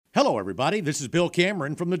Hello, everybody. This is Bill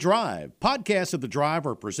Cameron from The Drive. Podcasts of The Drive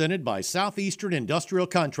are presented by Southeastern Industrial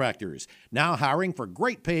Contractors, now hiring for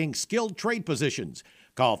great-paying skilled trade positions.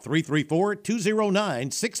 Call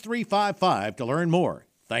 334-209-6355 to learn more.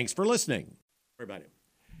 Thanks for listening. Everybody.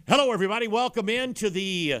 Hello, everybody. Welcome in to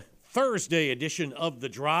the Thursday edition of The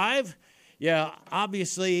Drive. Yeah,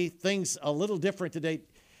 obviously, things a little different today.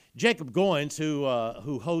 Jacob Goins,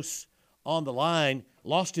 who hosts On the Line,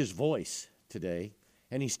 lost his voice today.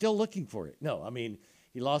 And he's still looking for it. No, I mean,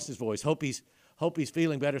 he lost his voice. Hope he's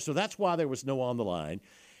feeling better. So that's why there was no On the Line.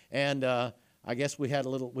 And I guess we had a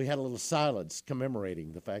little silence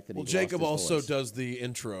commemorating the fact that he lost his voice. Well, Jacob also does the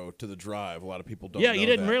intro to The Drive. A lot of people don't know you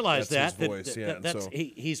didn't realize that's his voice.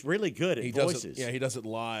 He's really good at voices. He does it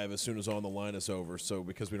live as soon as On the Line is over. So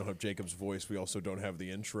because we don't have Jacob's voice, we also don't have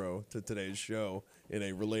the intro to today's show in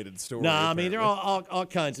a related story. No, I mean, there are all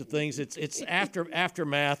kinds of things. It's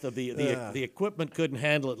aftermath of the equipment couldn't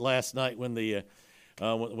handle it last night when the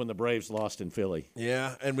Braves lost in Philly.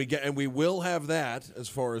 Yeah, and we will have that as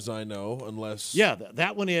far as I know, unless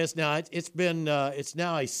that one is now. It's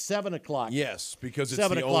now a 7 o'clock. Yes, because it's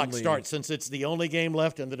 7 o'clock start since it's the only game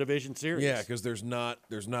left in the division series. Yeah, because there's not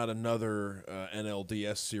another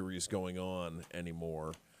NLDS series going on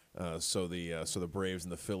anymore. So the Braves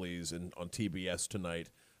and the Phillies on TBS tonight.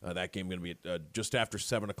 That game going to be at, just after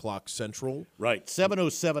 7 o'clock Central. Right,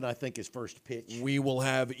 7:07 I think is first pitch. We will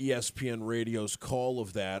have ESPN Radio's call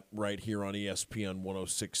of that right here on ESPN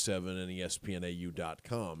 106.7 and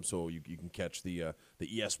ESPNAU.com. So you can catch the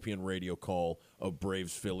ESPN Radio call of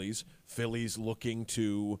Braves Phillies. Phillies looking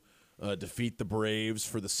to defeat the Braves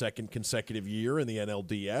for the second consecutive year in the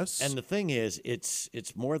NLDS. And the thing is,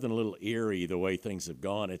 it's more than a little eerie the way things have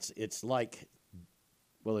gone. It's like,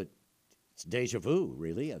 well, it's deja vu,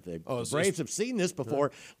 really. The Braves have seen this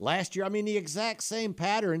before. Last year, I mean, the exact same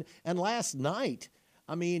pattern. And last night,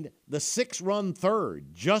 I mean, the 6-run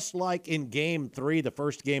third, just like in Game 3, the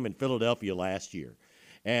first game in Philadelphia last year.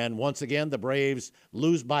 And once again, the Braves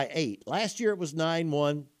lose by 8. Last year, it was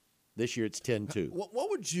 9-1. This year, it's 10-2. What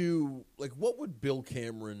would Bill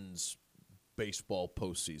Cameron's baseball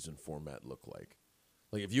postseason format look like?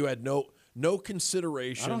 Like if you had no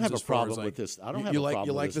considerations. I don't have a problem with this. I don't have a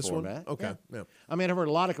problem with this format. One? Okay. Yeah. I mean, I've heard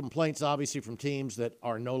a lot of complaints, obviously, from teams that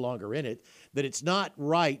are no longer in it, that it's not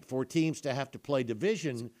right for teams to have to play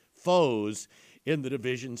division foes in the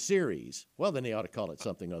division series. Well, then they ought to call it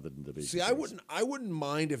something other than division. See, series. I wouldn't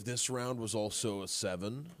mind if this round was also a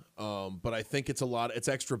 7, but I think it's it's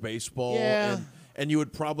extra baseball, and you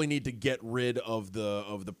would probably need to get rid of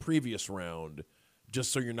the previous round,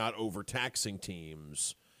 just so you're not overtaxing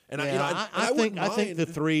teams. And I think the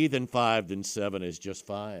 3, then 5, then 7 is just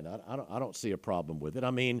fine. I don't see a problem with it. I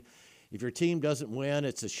mean, if your team doesn't win,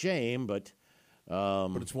 it's a shame, but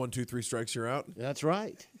it's 1, 2, 3 strikes, you're out. That's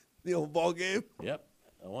right. The old ball game. Yep.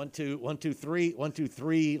 1, 2,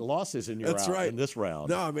 3 losses and you're That's out right. in this round.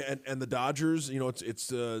 No, I mean, and the Dodgers, it's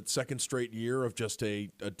the second straight year of just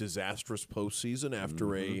a disastrous postseason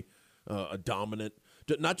after a dominant,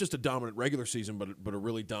 not just a dominant regular season, but a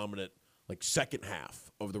really dominant second half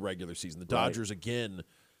of the regular season. The Dodgers again,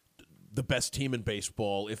 the best team in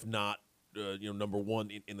baseball, if not number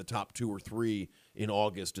one in the top 2 or 3 in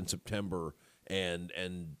August and September, and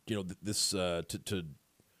this to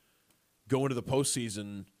go into the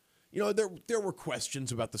postseason. There were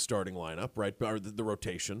questions about the starting lineup, right, or the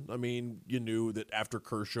rotation. I mean, you knew that after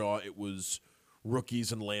Kershaw, it was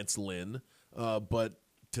rookies and Lance Lynn, but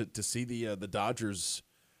to see the Dodgers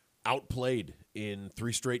outplayed in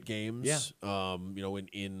 3 straight games,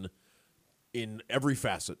 in every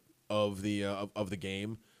facet of the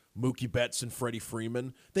game. Mookie Betts and Freddie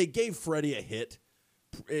Freeman. They gave Freddie a hit.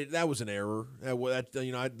 That was an error.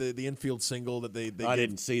 The infield single that they I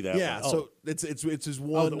didn't see that. Yeah, one. So it's his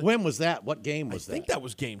one. When was that? What game was that? I think that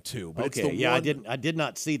was Game 2. But okay, I did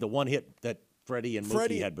not see the one hit that Freddie and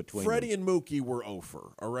Mookie had between them. Freddie and Mookie were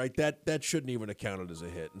 0-for, all right? That shouldn't even have counted as a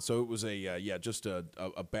hit. And so it was just a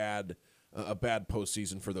bad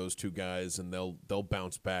postseason for those two guys, and they'll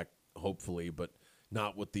bounce back hopefully, but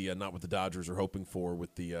not what the Dodgers are hoping for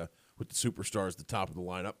with the superstars at the top of the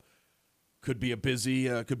lineup. Could be a busy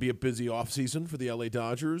offseason for the LA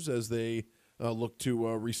Dodgers as they look to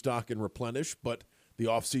restock and replenish, but the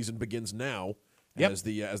offseason begins now as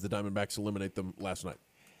the Diamondbacks eliminate them last night.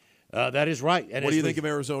 That is right. And what do you think of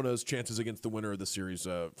Arizona's chances against the winner of the series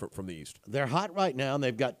from the East? They're hot right now, and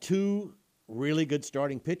they've got 2 really good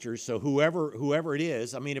starting pitchers. So whoever it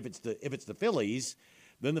is, I mean, if it's the Phillies,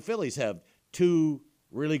 then the Phillies have 2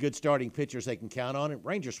 really good starting pitchers they can count on. And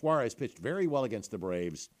Ranger Suarez pitched very well against the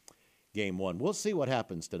Braves. Game 1. We'll see what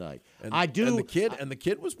happens tonight. And, I do. And the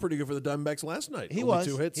kid was pretty good for the Diamondbacks last night. He only was.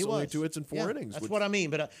 Two hits. He only was. 2 hits in 4 innings. That's what I mean.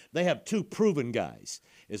 But they have 2 proven guys,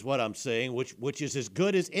 is what I'm saying, which is as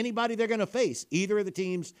good as anybody they're going to face. Either of the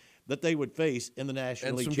teams that they would face in the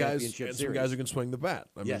National League Championship Series. Some guys who can swing the bat.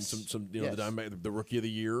 I mean, yes. the Diamondback, the Rookie of the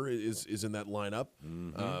Year is in that lineup.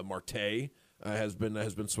 Marte has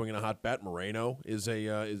been swinging a hot bat. Moreno is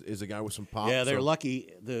a guy with some pop. Yeah, they're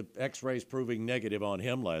lucky. The X-rays proving negative on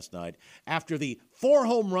him last night after the 4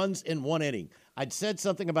 home runs in 1 inning. I'd said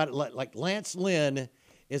something about it like Lance Lynn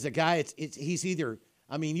is a guy. He's either.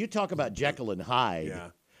 I mean, you talk about Jekyll and Hyde. Yeah.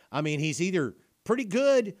 I mean, he's either pretty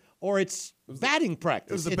good or it's batting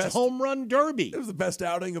practice. It's home run derby. It was the best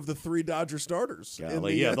outing of the 3 Dodger starters.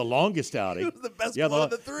 The longest outing. It was the best one of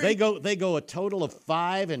the 3. They go a total of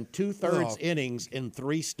 5 2/3 innings in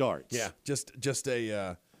 3 starts. Yeah, just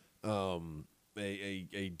a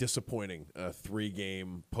disappointing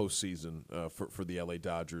 3-game postseason for the LA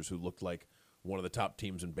Dodgers, who looked like one of the top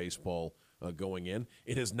teams in baseball going in.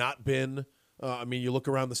 It has not been. I mean, you look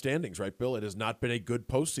around the standings, right, Bill? It has not been a good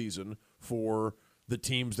postseason for the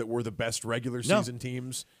teams that were the best regular season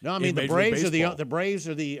teams. No, I mean the Braves are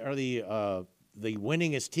the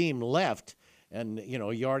winningest team left, and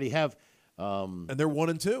you already have. And they're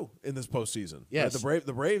 1-2 in this postseason. Yes, right?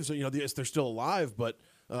 The Braves, they're still alive, but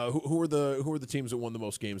who are the teams that won the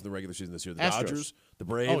most games in the regular season this year? The Astros. Dodgers, the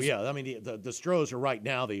Braves. Oh yeah, I mean the Stros are right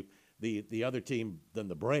now the other team than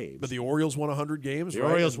the Braves. But the Orioles won 100 games. The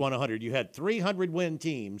Orioles won 100. You had 300 win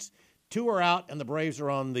teams. 2 are out, and the Braves are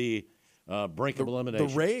on the brink of elimination.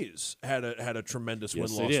 The Rays had a tremendous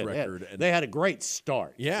win-loss record. They had a great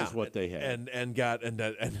start. Yeah, is what they had,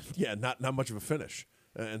 not much of a finish.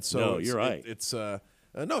 And so no, you're right. It's and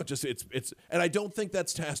I don't think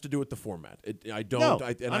that has to do with the format. I don't. No,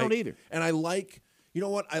 I don't either. And I like. You know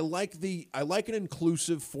what? I like an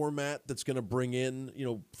inclusive format that's going to bring in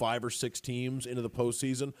 5 or 6 teams into the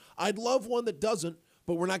postseason. I'd love one that doesn't,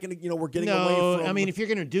 but we're not going to. We're getting away from. I mean, if you're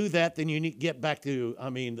going to do that, then you need to get back to. I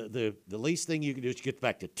mean, the least thing you can do is get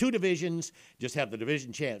back to 2 divisions. Just have the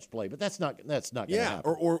division champs play, but that's not going to happen.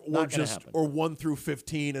 or 1 through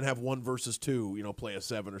 15 and have 1 versus 2. Play a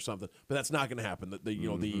 7 or something. But that's not going to happen.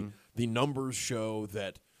 The numbers show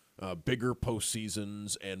that. Bigger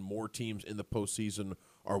postseasons and more teams in the postseason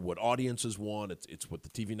are what audiences want. It's what the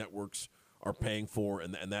TV networks are paying for,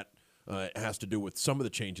 and that has to do with some of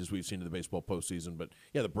the changes we've seen in the baseball postseason. But,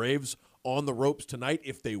 yeah, the Braves on the ropes tonight.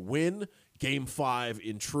 If they win, Game 5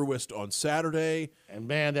 in Truist on Saturday. And,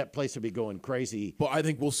 man, that place will be going crazy. But I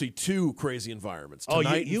think we'll see 2 crazy environments.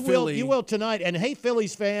 Tonight you will tonight. And, hey,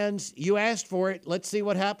 Phillies fans, you asked for it. Let's see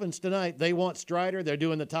what happens tonight. They want Strider. They're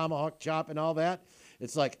doing the tomahawk chop and all that.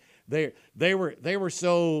 It's like they were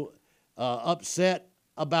so upset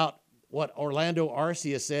about what Orlando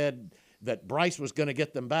Arcia said that Bryce was going to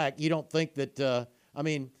get them back. You don't think that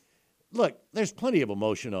look, there's plenty of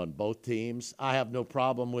emotion on both teams. I have no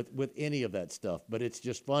problem with any of that stuff, but it's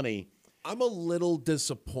just funny. I'm a little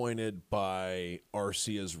disappointed by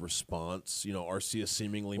Arcia's response. Arcia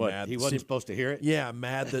seemingly mad. He wasn't supposed to hear it? Yeah,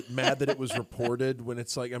 mad that it was reported when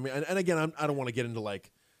it's like, I mean, and again, I don't want to get into like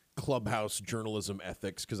clubhouse journalism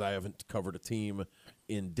ethics because I haven't covered a team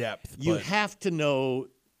in depth. You have to know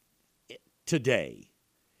today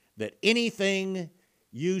that anything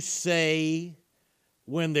you say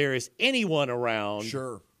when there is anyone around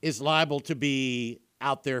is liable to be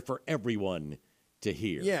out there for everyone to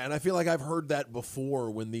hear. Yeah, and I feel like I've heard that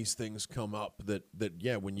before when these things come up.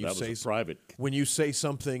 When you say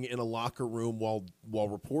something in a locker room while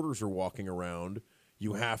reporters are walking around,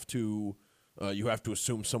 you have to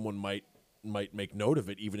assume someone might make note of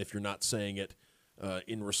it, even if you're not saying it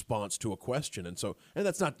in response to a question. And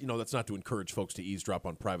that's not to encourage folks to eavesdrop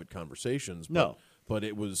on private conversations. But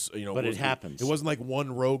it was it happens. It wasn't like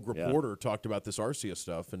one rogue reporter talked about this Arcia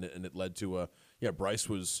stuff, and it led to Bryce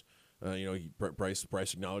was.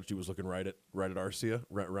 Bryce acknowledged he was looking right at Arcia,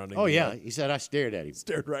 rounding. Oh yeah, he said I stared at him.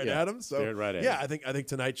 Stared right at him. So stared right at him. Yeah, I think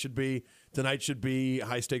tonight should be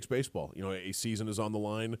high stakes baseball. A season is on the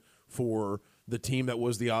line for the team that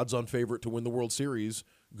was the odds-on favorite to win the World Series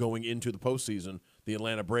going into the postseason, the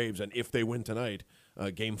Atlanta Braves. And if they win tonight,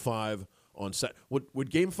 Game 5 on set. Would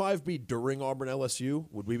Game 5 be during Auburn LSU?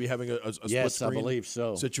 Would we be having a split screen I believe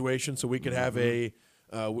so. situation so we could have a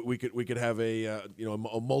we could have a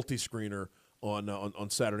multi-screener on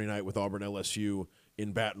Saturday night with Auburn LSU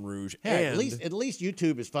in Baton Rouge. Hey, at least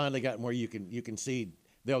YouTube has finally gotten where you can see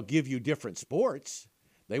they'll give you different sports.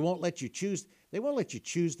 They won't let you choose. They won't let you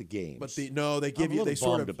choose the games. But they give you. They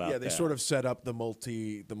sort of set up the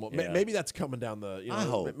multi. Maybe that's coming down the. I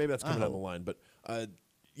hope. Maybe that's coming down the line. But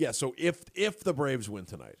So if the Braves win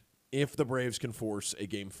tonight, if the Braves can force a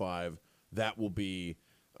Game 5, that will be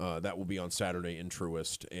on Saturday in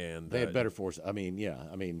Truist, and they had better force. I mean,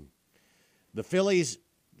 the Phillies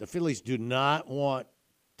do not want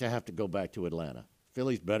to have to go back to Atlanta.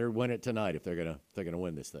 Phillies better win it tonight if they're gonna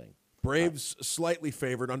win this thing. Braves slightly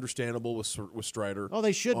favored, understandable with Strider. Oh,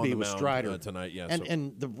 they should be with Strider tonight. Yeah,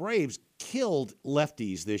 and the Braves killed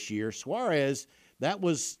lefties this year. Suarez, that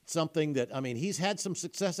was something that he's had some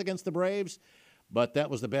success against the Braves, but that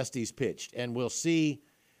was the best he's pitched, and we'll see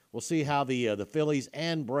how the Phillies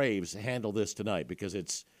and Braves handle this tonight, because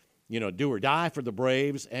it's do or die for the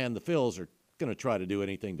Braves, and the Phils are going to try to do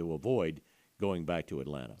anything to avoid going back to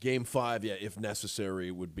Atlanta. Game 5, if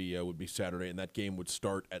necessary, would be Saturday, and that game would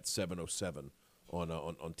start at 7:07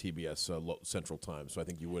 on TBS Central Time. So I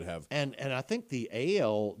think you would have. And I think the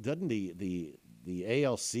AL doesn't the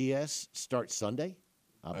ALCS start Sunday.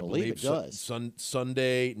 I believe it does.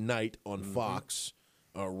 Sunday night on Fox.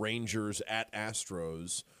 Rangers at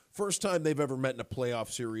Astros. First time they've ever met in a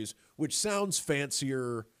playoff series, which sounds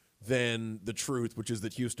fancier than the truth, which is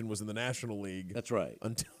that Houston was in the National League. That's right.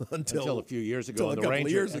 Until a few years ago. Until a couple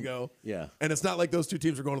of years ago. Yeah. And it's not like those two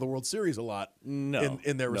teams are going to the World Series a lot in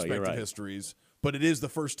their respective histories. But it is the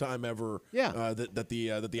first time ever that the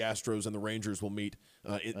Astros and the Rangers will meet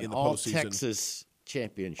in the all postseason. Texas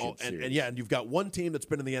championship series. And you've got one team that's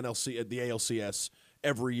been in the ALCS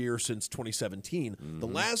every year since 2017. Mm-hmm.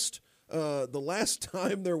 The last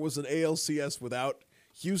time there was an ALCS without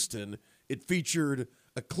Houston, it featured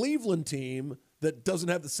a Cleveland team that doesn't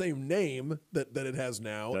have the same name that it has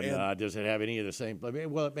now. Does it have any of the same?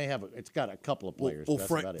 It may have. It's got a couple of players. Well,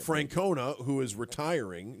 Francona, who is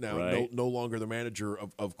retiring now, no longer the manager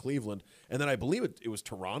of Cleveland, and then I believe it was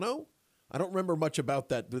Toronto. I don't remember much about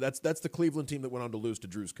that. But that's the Cleveland team that went on to lose to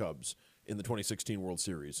Drew's Cubs in the 2016 World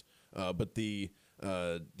Series. But the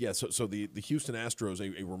Houston Astros,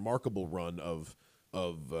 a remarkable run of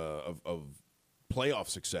playoff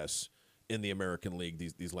success in the American League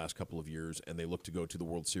these last couple of years, and they look to go to the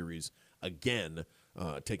World Series again,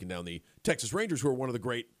 taking down the Texas Rangers, who are one of the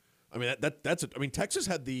great. Texas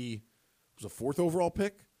had was a 4th overall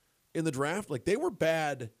pick in the draft. Like, they were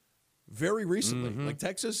bad very recently. Mm-hmm. Like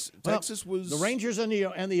Texas was the Rangers and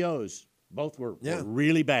the O's both were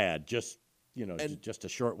really bad. Just a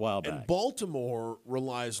short while back. And Baltimore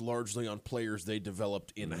relies largely on players they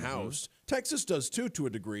developed in-house. Mm-hmm. Texas does too, to a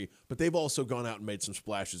degree, but they've also gone out and made some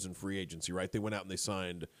splashes in free agency, right? They went out and they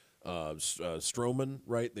signed Stroman,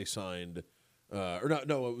 right? They signed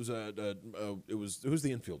who's the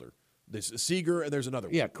infielder? Seager, and there's another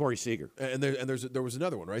one. Yeah, Corey Seager. And there was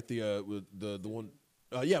another one, right? The one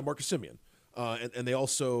Marcus Semien. And they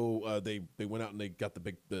also they went out and they got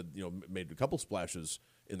made a couple splashes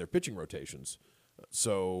in their pitching rotations.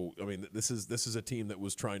 So this is a team that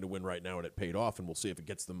was trying to win right now, and it paid off. And we'll see if it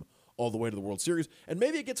gets them all the way to the World Series. And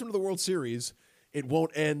maybe it gets them to the World Series. It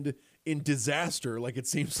won't end in disaster like it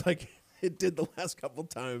seems like it did the last couple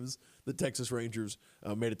times the Texas Rangers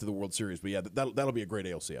made it to the World Series. But yeah, that'll be a great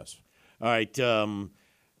ALCS. All right.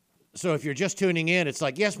 So if you're just tuning in, it's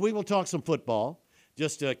like, yes, we will talk some football.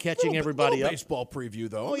 Just catching everybody up. Baseball preview,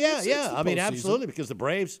 though. Oh yeah, absolutely, because the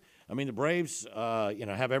Braves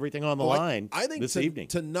have everything on the line. I think this evening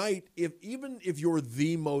tonight, even if you're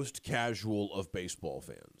the most casual of baseball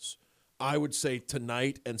fans, I would say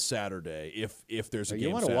tonight and Saturday, if there's a game.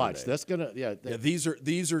 You want to watch? That's gonna These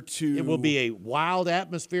are two. It will be a wild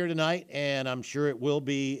atmosphere tonight, and I'm sure it will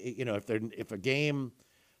be. If a game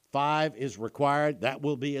 5 is required, that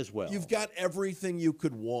will be as well. You've got everything you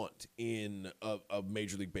could want in a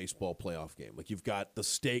Major League Baseball playoff game. Like, you've got the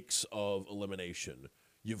stakes of elimination.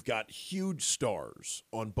 You've got huge stars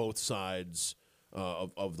on both sides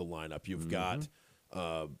of the lineup. You've got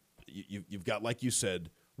you've got, like you said,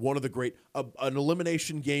 one of the great an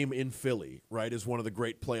elimination game in Philly, right, is one of the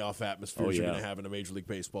great playoff atmospheres you're going to have in a Major League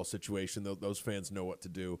Baseball situation. Those fans know what to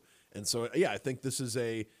do, and so I think this is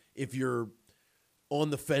if you're on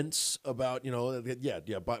the fence about,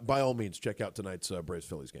 by all means, check out tonight's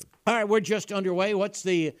Braves-Phillies game. All right, we're just underway. What's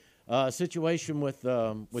the situation with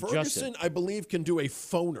Ferguson, Justin? I believe, can do a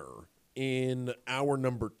phoner in hour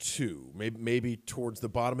number 2. Maybe towards the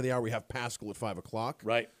bottom of the hour. We have Paschall at 5 o'clock.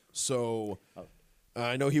 Right. So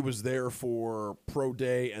I know he was there for Pro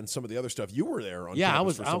Day and some of the other stuff. You were there on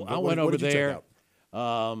campus for some. I went over there.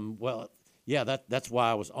 That's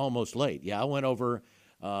why I was almost late. Yeah, I went over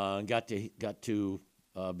and got to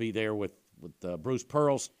be there with Bruce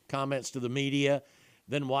Pearl's comments to the media,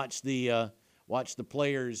 then watch the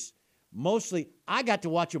players. Mostly, I got to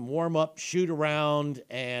watch them warm up, shoot around,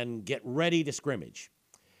 and get ready to scrimmage,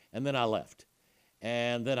 and then I left.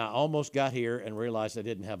 And then I almost got here and realized I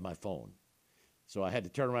didn't have my phone. So I had to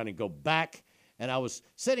turn around and go back, and I was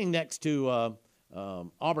sitting next to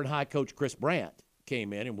Auburn High coach Chris Brandt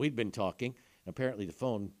came in, and we'd been talking. Apparently the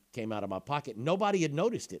phone came out of my pocket. Nobody had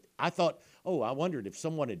noticed it. I thought, I wondered if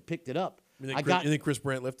someone had picked it up. You think Chris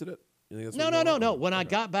Brandt lifted it? You think that's No. When I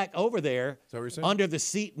got back over there, under the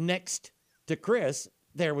seat next to Chris,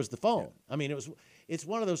 there was the phone. Yeah. I mean, it's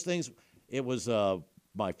one of those things. It was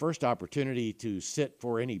my first opportunity to sit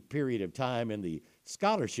for any period of time in the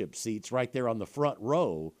scholarship seats right there on the front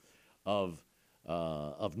row of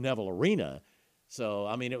Neville Arena. So,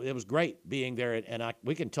 I mean, it was great being there, and I'll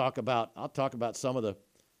talk about some of the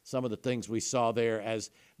things we saw there as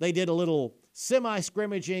they did a little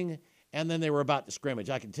semi-scrimmaging, and then they were about to scrimmage.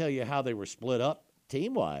 I can tell you how they were split up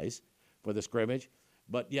team-wise for the scrimmage,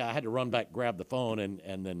 but, yeah, I had to run back, grab the phone,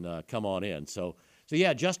 and then come on in. So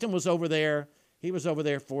yeah, Justin was over there. He was over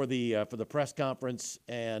there for the press conference,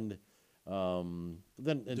 and then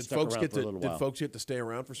stuck around for a little while. Did folks get to stay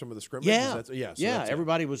around for some of the scrimmages? Yeah.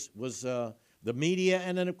 Everybody was the media,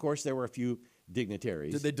 and then, of course, there were a few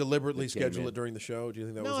dignitaries. Did they deliberately schedule it during the show? Do you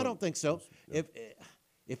think that was? No, I don't think so.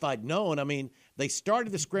 If I'd known, I mean, they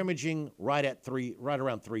started the scrimmaging right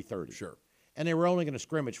around 3:30. Sure. And they were only going to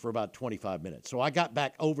scrimmage for about 25 minutes. So I got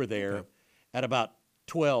back over there at about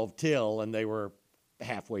 12 till, and they were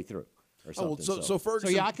halfway through or something. So Ferguson.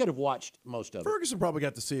 So yeah, I could have watched most of it. Ferguson probably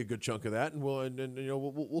got to see a good chunk of that, and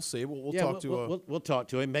we'll see. We'll talk to. We'll talk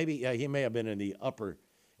to him. Maybe he may have been in the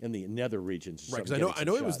nether regions. Right, because I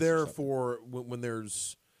know he was there for when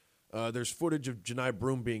there's footage of Janai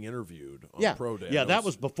Broom being interviewed on Pro Day. Yeah, that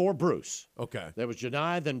was before Bruce. Okay. There was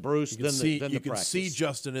Janai, then Bruce, then the practice. You can see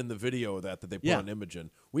Justin in the video of that they put on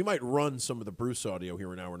Imogen. We might run some of the Bruce audio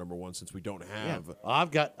here in hour number one since we don't have. Yeah.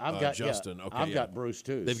 I've got Justin. Yeah, Okay, I've got Bruce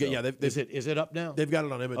too. Is it up now? They've got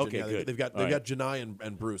it on Imogen. Okay, good. They've got Janai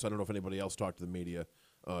and Bruce. I don't know if anybody else talked to the media.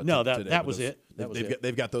 No, today, that was it.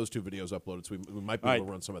 They've got those two videos uploaded, so we might be able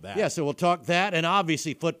to run some of that. Yeah, so we'll talk that, and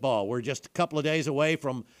obviously football. We're just a couple of days away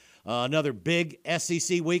from another big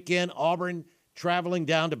SEC weekend. Auburn traveling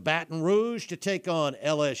down to Baton Rouge to take on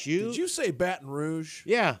LSU. Did you say Baton Rouge?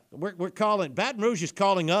 Yeah, we're calling. Baton Rouge is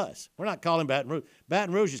calling us. We're not calling Baton Rouge.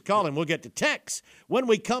 Baton Rouge is calling. We'll get to Tex when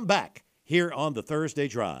we come back here on the Thursday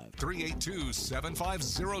Drive.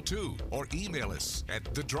 382-7502 or email us at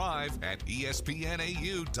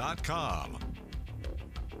thedrive@espnau.com.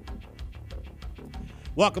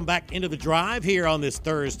 Welcome back into the Drive here on this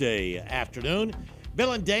Thursday afternoon.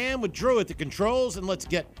 Bill and Dan with Drew at the controls, and let's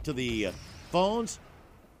get to the phones.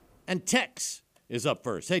 And Tex is up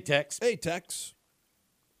first. Hey, Tex. Hey, Tex.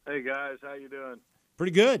 Hey, guys. How you doing?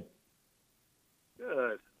 Pretty good.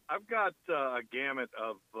 Good. I've got a gamut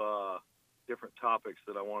of different topics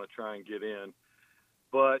that I want to try and get in.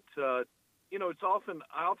 But, I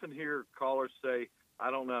often hear callers say,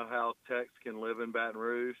 I don't know how Tex can live in Baton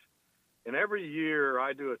Rouge. And every year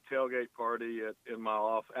I do a tailgate party at my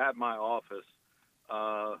office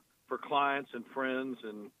for clients and friends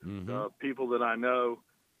and people that I know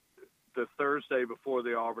the Thursday before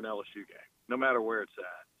the Auburn LSU game, no matter where it's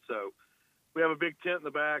at. So we have a big tent in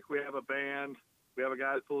the back. We have a band. We have a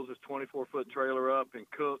guy that pulls his 24-foot trailer up and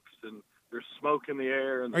cooks, and there's smoke in the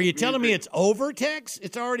air. And are you telling me it's over, Tex?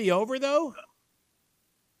 It's already over, though?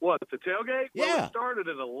 What, the tailgate? Yeah. Well, it started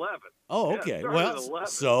at 11. Oh, okay.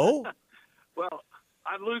 So? Well,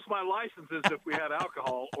 I'd lose my licenses if we had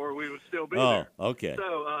alcohol, or we would still be there. Oh, okay.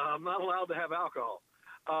 So I'm not allowed to have alcohol.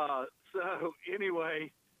 So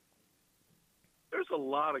anyway, there's a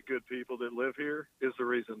lot of good people that live here is the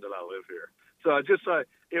reason that I live here. So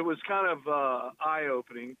it was kind of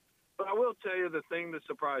eye-opening. But I will tell you the thing that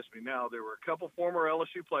surprised me. Now, there were a couple former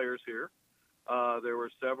LSU players here. There were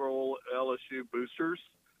several LSU boosters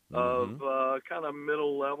of kind of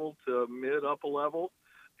middle level to mid-upper level.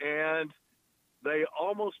 And they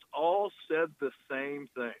almost all said the same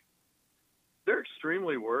thing. They're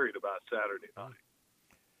extremely worried about Saturday night.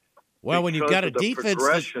 Well, when you've got a defense,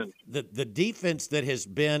 the defense that has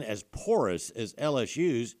been as porous as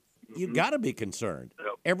LSU's, you've got to be concerned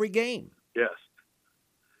every game. Yes.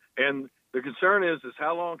 And the concern is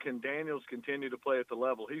how long can Daniels continue to play at the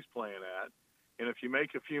level he's playing at? And if you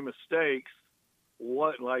make a few mistakes,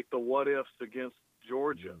 what ifs against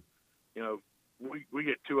Georgia, we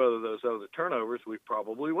get two of those other turnovers, we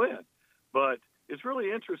probably win. But it's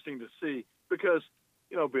really interesting to see because,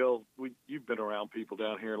 Bill, you've been around people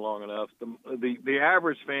down here long enough. The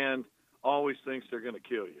average fan always thinks they're going to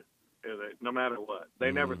kill you, no matter what.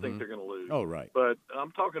 They never think they're going to lose. Oh, right. But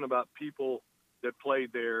I'm talking about people that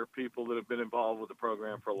played there, people that have been involved with the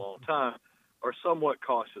program for a long time, are somewhat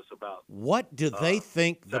cautious about. What do they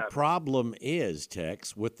think the problem is,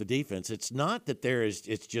 Tex, with the defense? It's not that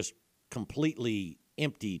it's just completely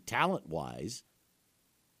empty talent-wise.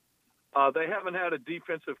 They haven't had a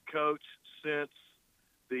defensive coach since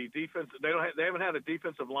the defense. They haven't had a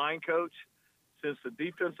defensive line coach since the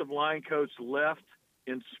defensive line coach left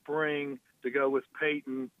in spring to go with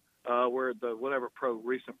Peyton, where the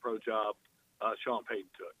recent pro job Sean Payton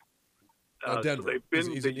took. Denver.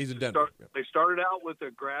 So he's in Denver. They started out with a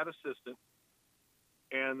grad assistant,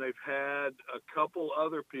 and they've had a couple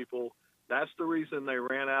other people. That's the reason they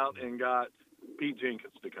ran out and got Pete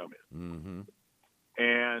Jenkins to come in. Mm-hmm.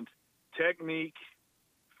 And technique,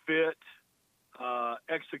 fit,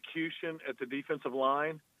 execution at the defensive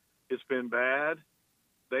line has been bad.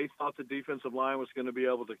 They thought the defensive line was going to be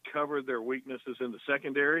able to cover their weaknesses in the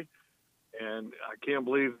secondary, and I can't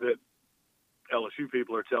believe that LSU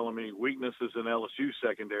people are telling me weaknesses in LSU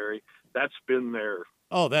secondary. That's been their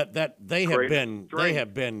they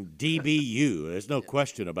have been DBU. There's no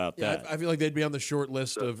question about that. I feel like they'd be on the short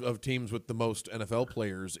list of teams with the most NFL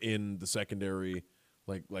players in the secondary.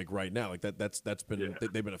 Like right now, that's been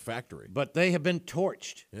they've been a factory, but they have been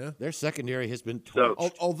torched. Yeah, their secondary has been torched.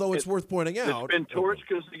 So, although it's worth pointing out, it's been torched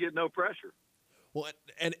because they get no pressure. Well,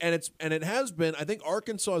 and it has been. I think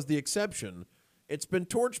Arkansas is the exception. It's been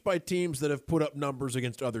torched by teams that have put up numbers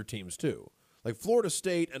against other teams too. Like Florida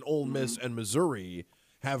State and Ole Miss and Missouri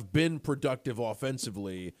have been productive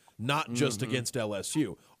offensively, not just against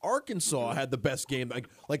LSU. Arkansas had the best game.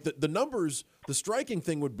 Like the numbers. The striking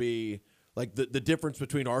thing would be. Like the difference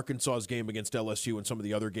between Arkansas's game against LSU and some of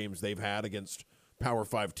the other games they've had against Power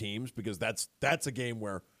 5 teams, because that's a game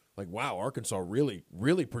where, like, wow, Arkansas really,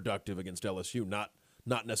 really productive against LSU, not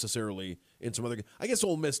necessarily in some other games. I guess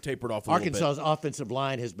Ole Miss tapered off a little bit. Arkansas's offensive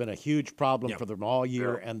line has been a huge problem for them all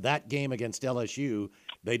year, and that game against LSU,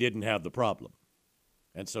 they didn't have the problem.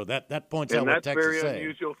 And so that points out what Texas is saying. That's very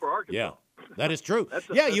unusual for Arkansas. Yeah, that is true.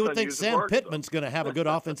 You would think Sam Pittman's going to have a good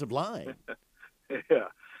offensive line. Yeah.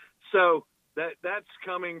 So that's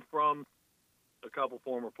coming from a couple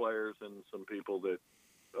former players and some people that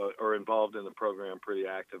are involved in the program pretty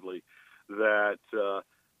actively. That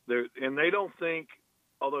they don't think,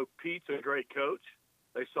 although Pete's a great coach,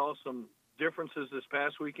 they saw some differences this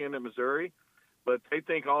past weekend in Missouri, but they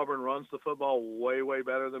think Auburn runs the football way, way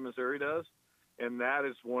better than Missouri does, and that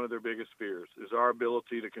is one of their biggest fears, is our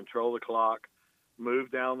ability to control the clock,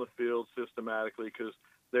 move down the field systematically, because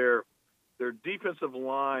their defensive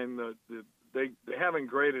line, they haven't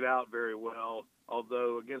graded out very well,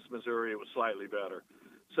 although against Missouri it was slightly better.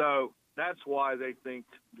 So that's why they think,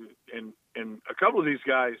 and a couple of these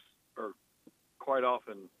guys are quite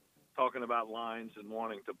often talking about lines and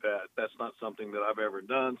wanting to bet. That's not something that I've ever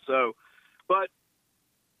done. So, but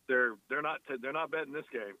they're not betting this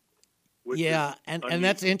game. Yeah, and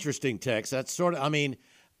that's interesting, Tex. That's sort of, I mean,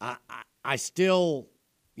 I still,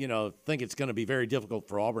 think it's going to be very difficult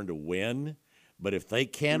for Auburn to win. But if they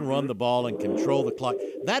can run the ball and control the clock,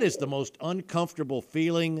 that is the most uncomfortable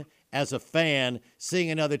feeling as a fan, seeing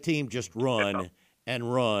another team just run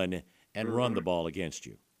and run and run the ball against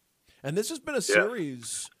you. And this has been a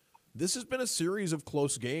series. This has been a series of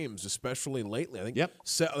close games, especially lately. I think. Yep.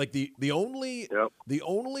 So, like the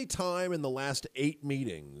only time in the last 8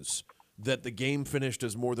 meetings that the game finished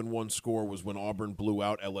as more than one score was when Auburn blew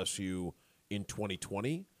out LSU in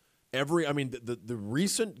 2020. The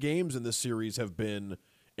recent games in this series have been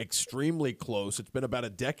extremely close. It's been about a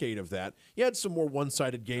decade of that. You had some more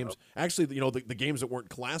one-sided games. Actually, the games that weren't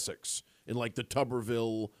classics in like the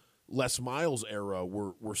Tuberville, Les Miles era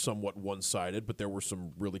were somewhat one-sided, but there were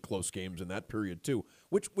some really close games in that period too.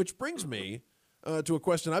 Which brings me to a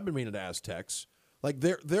question I've been meaning to ask Tex. Like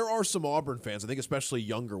there are some Auburn fans, I think especially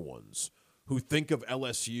younger ones, who think of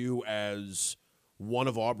LSU as one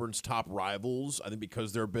of Auburn's top rivals, I think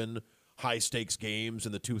because there have been high-stakes games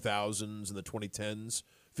in the 2000s and the 2010s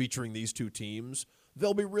featuring these two teams.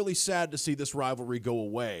 They'll be really sad to see this rivalry go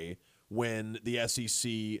away when the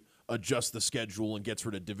SEC adjusts the schedule and gets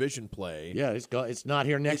rid of division play. Yeah, it's not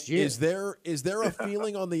here next year. Is there a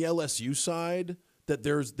feeling on the LSU side that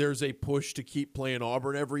there's a push to keep playing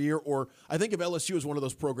Auburn every year? Or I think of LSU as one of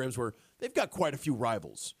those programs where they've got quite a few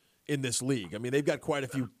rivals in this league. I mean, they've got quite a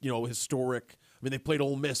few, historic. I mean, they played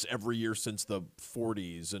Ole Miss every year since the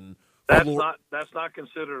 40s, and that's not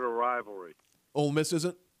considered a rivalry. Ole Miss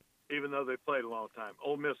isn't, even though they played a long time.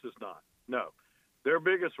 Ole Miss is not. No, their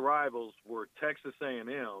biggest rivals were Texas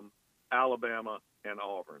A&M, Alabama, and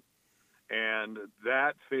Auburn, and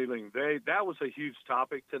that feeling that was a huge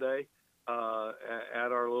topic today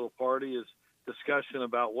at our little party, is discussion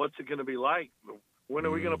about what's it going to be like. When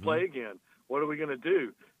are we going to play again? What are we going to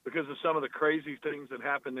do? Because of some of the crazy things that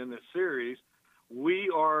happened in this series, they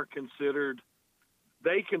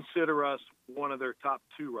consider us one of their top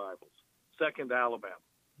 2 rivals. second to Alabama.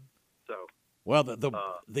 So. Well,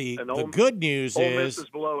 the good news Ole is Miss is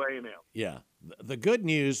below A&M. Yeah, the good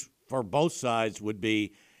news for both sides would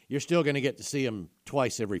be you're still going to get to see them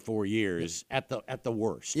twice every 4 years at the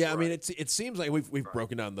worst. Yeah, I mean it seems like we've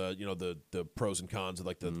broken down the pros and cons of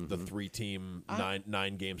like the 3-team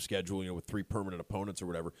 9-game schedule, with 3 permanent opponents or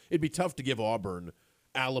whatever. It'd be tough to give Auburn,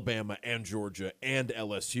 Alabama, and Georgia and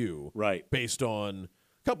LSU, right, based on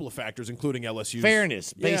a couple of factors, including LSU's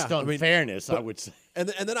fairness. Based on fairness, I would say. And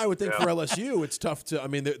then I would think for LSU, it's tough to. I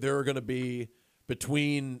mean, there are going to be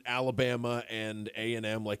between Alabama and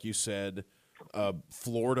A&M, like you said,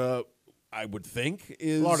 Florida. I would think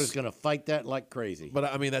Florida's going to fight that like crazy. But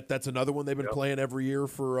I mean that's another one they've been playing every year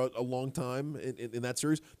for a long time in that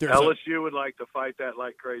series. LSU would like to fight that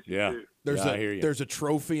like crazy too. There's a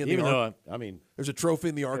trophy in there's a trophy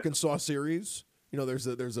in the Arkansas series.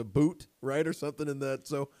 There's a boot, right, or something in that.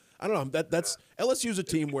 So I don't know. That's LSU's a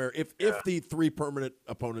team where if the 3 permanent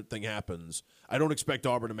opponent thing happens, I don't expect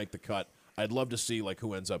Auburn to make the cut. I'd love to see like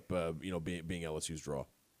who ends up being LSU's draw.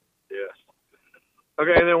 Yes.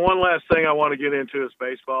 Okay, and then one last thing I want to get into is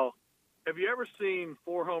baseball. Have you ever seen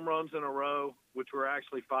 4 home runs in a row, which were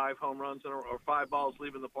actually 5 home runs in a row, or 5 balls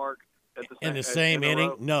leaving the park in the same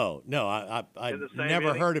inning? No. I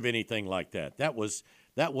never heard of anything like that. That was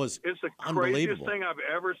it's the craziest thing I've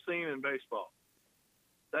ever seen in baseball.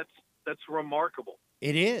 That's remarkable.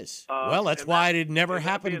 It is. Well, that's why it had never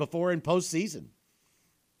happened before in postseason.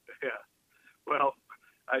 Yeah. Well,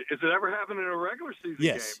 has it ever happened in a regular season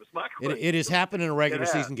game? It's my question. It has happened in a regular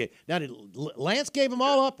season game. Now, Lance gave them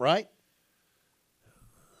all up, right?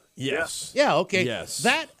 Yes. Yeah, okay. Yes.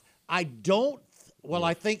 That I don't – well,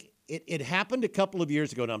 I think it happened a couple of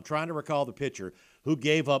years ago, and I'm trying to recall the pitcher who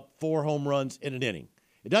gave up 4 home runs in an inning.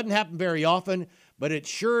 It doesn't happen very often, but it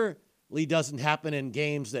surely doesn't happen in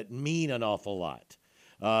games that mean an awful lot.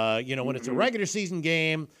 When it's a regular season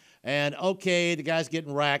game and, okay, the guy's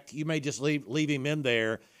getting racked, you may just leave him in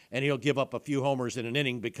there and he'll give up a few homers in an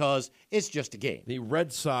inning because it's just a game. The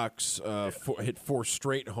Red Sox hit 4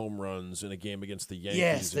 straight home runs in a game against the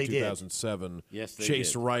Yankees in 2007. Yes, they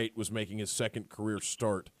Chase did. Wright was making his second career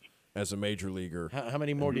start as a major leaguer. How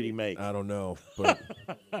many more did he make? I don't know. But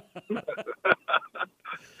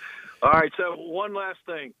all right, so one last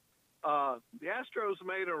thing. The Astros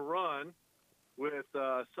made a run with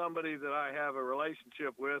somebody that I have a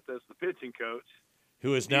relationship with as the pitching coach.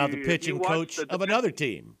 Who is now the pitching coach of another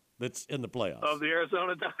team that's in the playoffs. Of the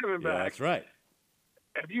Arizona Diamondbacks. Yeah, that's right.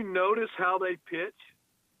 Have you noticed how they pitch?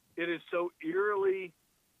 It is so eerily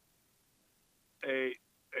a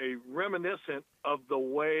reminiscent of the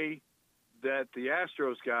way that the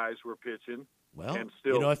Astros guys were pitching. Well, and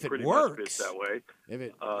still if it pretty works much pitch that way.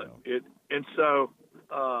 So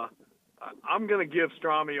I'm going to give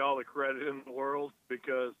Strami all the credit in the world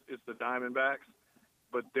because it's the Diamondbacks,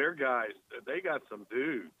 but their guys, they got some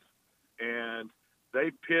dudes, and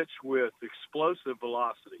they pitch with explosive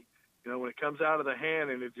velocity. When it comes out of the hand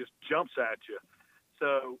and it just jumps at you.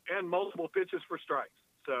 So, and multiple pitches for strikes.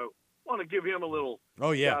 So, I want to give him a little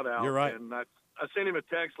shout out. You're right. And I sent him a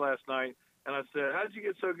text last night, and I said, "How did you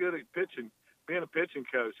get so good at pitching, being a pitching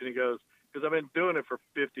coach?" And he goes, "Because I've been doing it for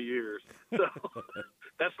 50 years." So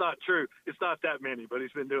that's not true. It's not that many, but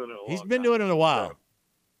he's been doing it a long time. He's been doing it a while. So,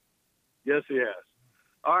 yes, he has.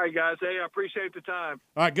 All right, guys. Hey, I appreciate the time.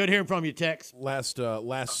 All right, good hearing from you, Tex. Last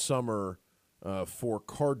summer for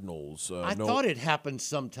Cardinals. I thought it happened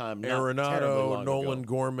sometime. Arenado, Nolan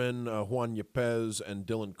Gorman, Juan Yepez, and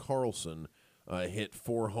Dylan Carlson hit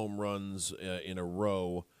 4 home runs in a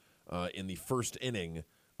row in the first inning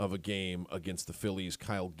of a game against the Phillies.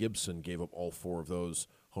 Kyle Gibson gave up all 4 of those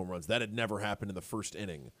home runs. That had never happened in the first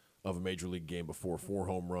inning of a major league game before. 4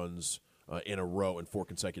 home runs in a row and 4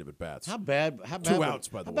 consecutive at bats. How bad 2 outs,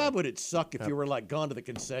 by the way. How bad would it suck if you were like gone to the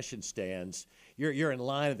concession stands? You're in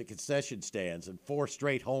line at the concession stands and 4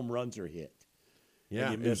 straight home runs are hit.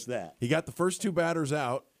 Yeah, and you missed that. He got the first 2 batters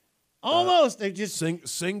out. Almost. They just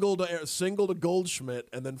single to Goldschmidt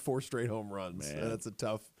and then 4 straight home runs. That's a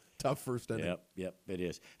tough first inning. Yep, it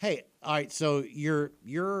is. Hey, all right. So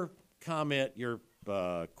your comment, your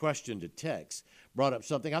question to Tex brought up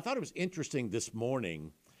something I thought it was interesting this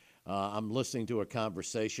morning. I'm listening to a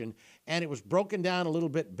conversation, and it was broken down a little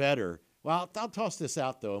bit better. Well, I'll toss this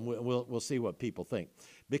out, though, and we'll see what people think.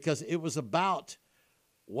 Because it was about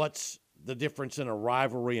what's the difference in a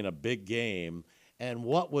rivalry and a big game, and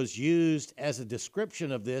what was used as a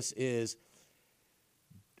description of this is,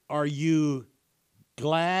 are you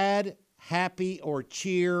glad, happy, or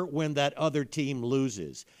cheer when that other team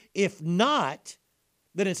loses? If not,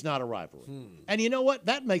 then it's not a rivalry. And you know what?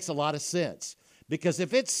 That makes a lot of sense. Because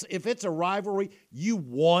if it's a rivalry, you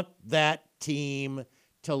want that team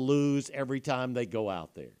to lose every time they go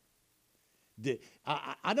out there.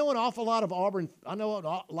 I know an awful lot of Auburn. I know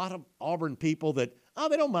a lot of Auburn people that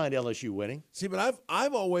they don't mind LSU winning. See, but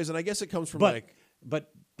I've always, and I guess it comes from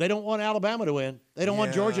but they don't want Alabama to win. They don't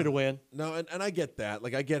want Georgia to win. No, and I get that.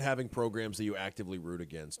 Like, I get having programs that you actively root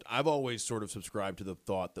against. I've always sort of subscribed to the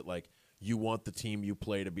thought that, like, you want the team you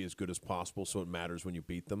play to be as good as possible, so it matters when you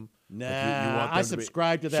beat them. Nah, like you want them I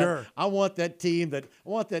subscribe to that. Sure. I want that team that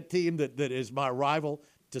is my rival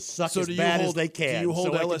to suck as bad as they can. Do you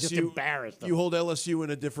hold so LSU? I can just embarrass them. You hold LSU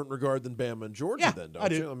in a different regard than Bama and Georgia, then, don't I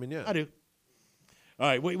do. you? I mean, yeah, I do. All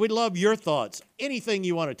right, we'd love your thoughts. Anything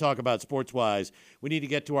you want to talk about sports-wise. We need to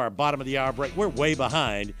get to our bottom of the hour break. We're way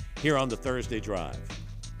behind here on the Thursday Drive.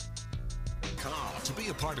 Call to be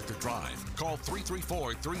a part of the drive. Call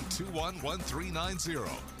 334-321-1390.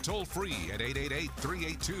 Toll free at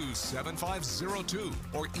 888-382-7502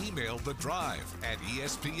 or email the drive at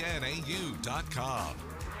espnau.com.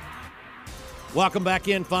 Welcome back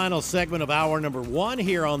in. Final segment of hour number 1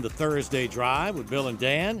 here on the Thursday Drive with Bill and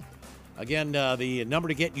Dan. Again, the number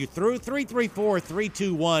to get you through,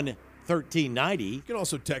 334-321-1390. You can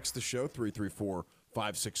also text the show,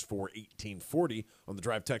 334-564-1840 on the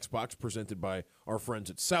Drive text box, presented by our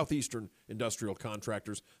friends at Southeastern Industrial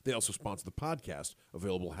Contractors. They also sponsor the podcast,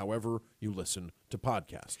 available however you listen to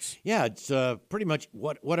podcasts. Yeah, it's pretty much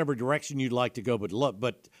whatever direction you'd like to go, but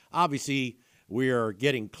obviously we are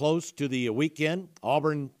getting close to the weekend.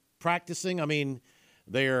 Auburn practicing. I mean,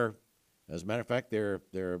 as a matter of fact, they're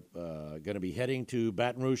going to be heading to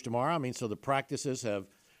Baton Rouge tomorrow. I mean, so the practices have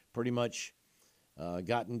pretty much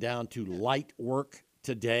gotten down to light work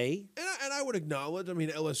today. And I would acknowledge, I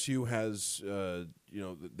mean, LSU has,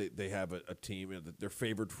 they have a team that they're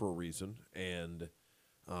favored for a reason, and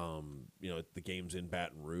the game's in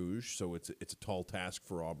Baton Rouge, so it's a tall task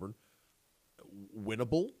for Auburn.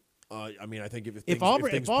 Winnable. I mean, I think if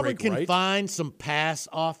Auburn can right, find some pass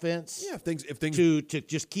offense, if things to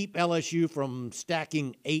just keep LSU from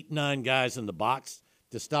stacking 8-9 guys in the box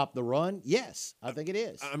to stop the run, yes, I think it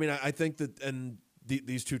is. I mean, I think that, and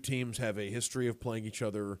these two teams have a history of playing each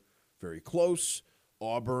other very close.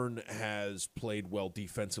 Auburn has played well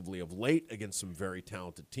defensively of late against some very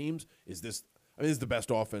talented teams. Is this the best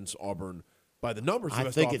offense Auburn? By the numbers,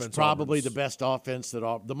 I think it's probably the best offense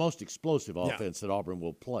the most explosive offense that Auburn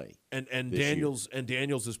will play. And Daniels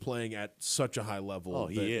is playing at such a high level. Oh,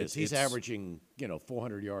 he is. He's averaging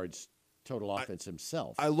 400 yards total offense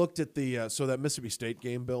himself. I looked at that Mississippi State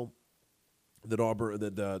game, Bill. That Auburn,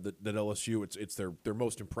 that LSU, it's their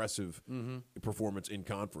most impressive performance in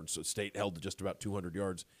conference. So State held to just about 200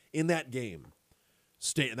 yards in that game.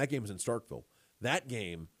 And that game was in Starkville. That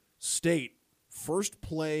game, State. First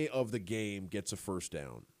play of the game gets a first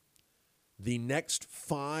down. The next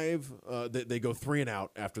 5, they go 3 and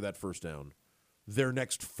out after that first down. Their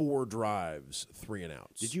next 4 drives, 3 and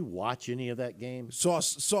outs. Did you watch any of that game? Saw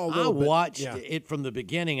a little bit. I watched it from the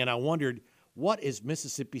beginning, and I wondered, what is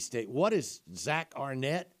Mississippi State? What is Zach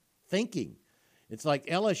Arnett thinking? It's like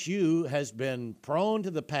LSU has been prone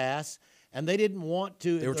to the pass, and they didn't want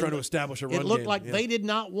to. They were trying to establish a run game. It looked like they did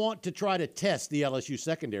not want to try to test the LSU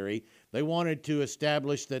secondary. They wanted to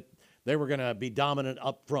establish that they were going to be dominant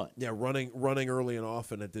up front. Yeah, running early and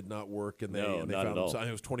often, it did not work, and they found themselves.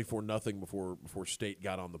 It was 24-0 before State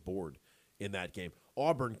got on the board in that game.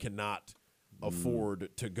 Auburn cannot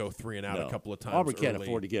afford to go 3 and out a couple of times. Auburn can't early.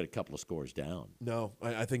 afford to get a couple of scores down. No,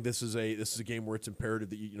 I think this is a game where it's imperative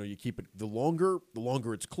that you keep it. The longer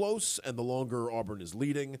it's close, and the longer Auburn is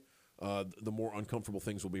leading, the more uncomfortable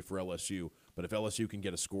things will be for LSU. But if LSU can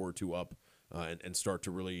get a score or 2 up and start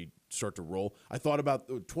to roll, I thought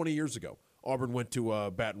about 20 years ago. Auburn went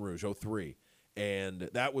to Baton Rouge, 2003, and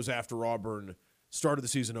that was after Auburn started the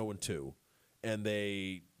season 0-2, and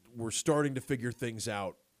they were starting to figure things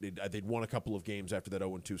out. They'd won a couple of games after that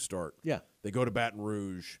 0-2 start. Yeah. They go to Baton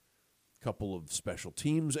Rouge, couple of special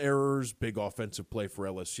teams errors, big offensive play for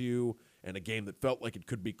LSU, and a game that felt like it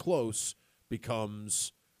could be close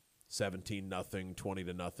becomes 17-0,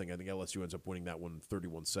 20-0. I think LSU ends up winning that one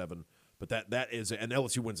 31-7. But that is, and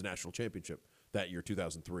LSU wins the national championship that year,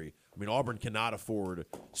 2003. I mean, Auburn cannot afford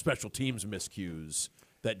special teams miscues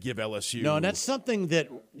that give LSU. No, and that's something that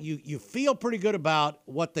you feel pretty good about.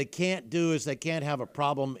 What they can't do is they can't have a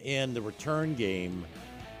problem in the return game.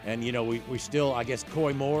 And, we still, I guess,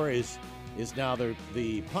 Coy Moore is now the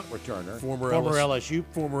punt returner. Former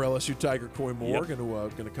LSU Tiger Coy Moore,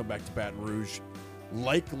 going to come back to Baton Rouge,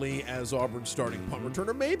 likely as Auburn's starting punt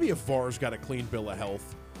returner. Maybe if VAR's got a clean bill of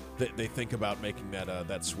health, they think about making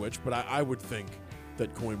that switch. But I would think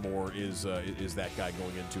that Coy Moore is that guy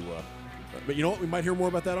going into But you know what? We might hear more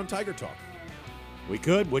about that on Tiger Talk. We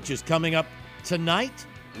could, which is coming up tonight,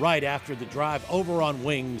 right after the drive over on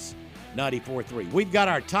Wings 94.3. We've got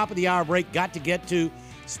our top of the hour break got to get to.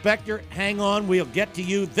 Spectre, hang on. We'll get to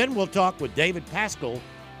you. Then we'll talk with David Paschall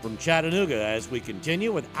from Chattanooga as we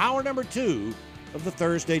continue with hour number 2 of the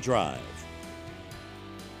Thursday Drive.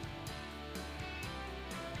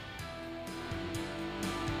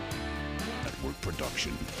 Network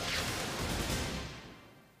production.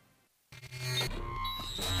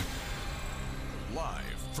 Live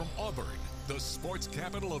from Auburn, the sports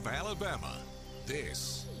capital of Alabama,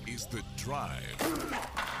 this is The Drive.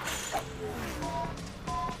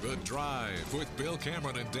 The Drive with Bill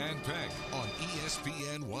Cameron and Dan Peck on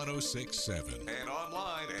ESPN 106.7 and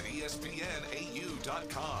online at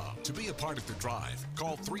ESPNAU.com. To be a part of The Drive,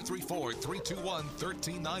 call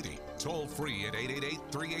 334-321-1390, toll free at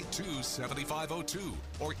 888-382-7502,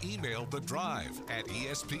 or email The Drive at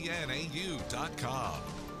ESPNAU.com.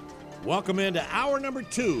 Welcome into hour number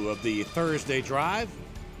 2 of the Thursday Drive.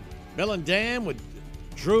 Bill and Dan with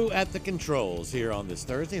Drew at the controls here on this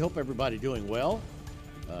Thursday. Hope everybody doing well.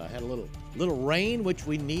 Had a little rain, which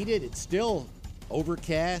we needed. It's still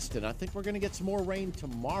overcast, and I think we're going to get some more rain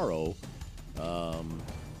tomorrow.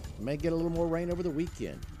 May get a little more rain over the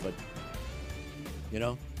weekend, but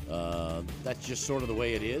that's just sort of the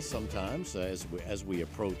way it is sometimes as we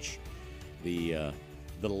approach the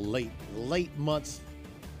late months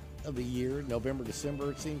of the year, November,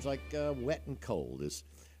 December. It seems like wet and cold is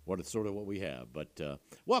what we have. But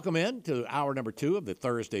welcome in to hour number 2 of the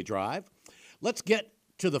Thursday Drive. Let's get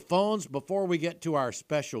to the phones before we get to our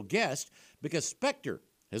special guest, because Spectre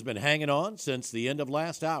has been hanging on since the end of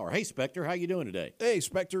last hour. Hey, Spectre, how you doing today? Hey,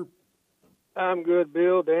 Spectre. I'm good,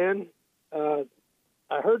 Bill, Dan. I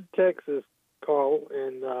heard Texas call,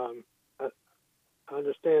 and I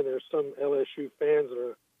understand there's some LSU fans that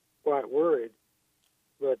are quite worried.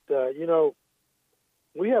 But,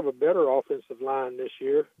 we have a better offensive line this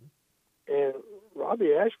year, and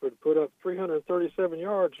Robbie Ashford put up 337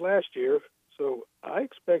 yards last year, so I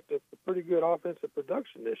expect a pretty good offensive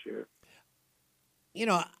production this year.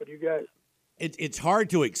 What do you guys? It's hard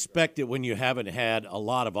to expect it when you haven't had a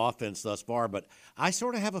lot of offense thus far, but I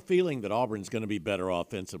sort of have a feeling that Auburn's going to be better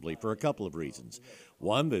offensively for a couple of reasons.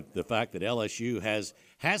 One, the fact that LSU has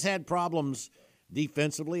had problems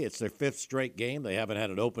defensively. It's their 5th straight game. They haven't had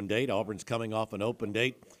an open date. Auburn's coming off an open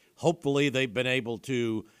date. Hopefully they've been able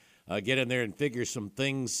to get in there and figure some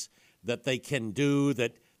things that they can do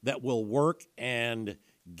that will work and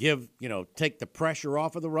take the pressure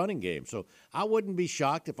off of the running game. So I wouldn't be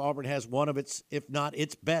shocked if Auburn has one of its, if not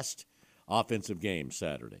its best, offensive games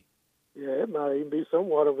Saturday. Yeah, it might even be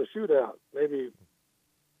somewhat of a shootout. Maybe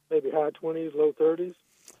high 20s, low 30s.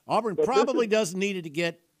 Auburn probably doesn't need it to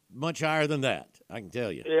get much higher than that, I can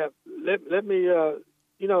tell you. Yeah, let me,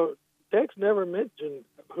 Tex never mentioned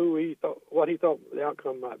what he thought the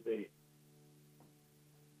outcome might be.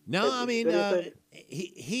 No, I mean,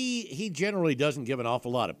 he generally doesn't give an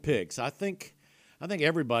awful lot of picks. I think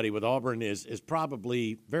everybody with Auburn is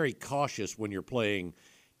probably very cautious when you're playing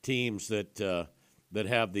teams that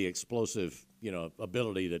have the explosive,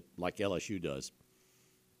 ability that like LSU does.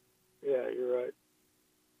 Yeah, you're right.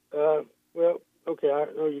 Well, okay, I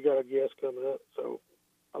know you got a guest coming up, so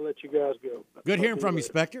I'll let you guys go. Good hearing from you,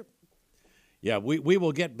 Spectre. Yeah, we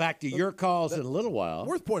will get back to your calls in a little while.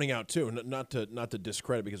 Worth pointing out too, not to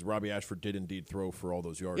discredit, because Robbie Ashford did indeed throw for all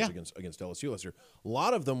those yards against LSU last year. A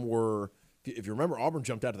lot of them were, if you remember, Auburn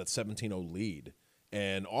jumped out to that 17-0 lead,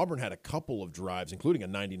 and Auburn had a couple of drives, including a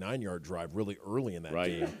 99-yard drive, really early in that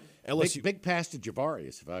game. LSU big pass to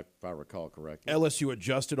Javarius, if I recall correctly. LSU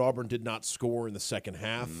adjusted. Auburn did not score in the second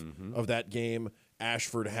half of that game.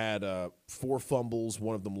 Ashford had 4 fumbles,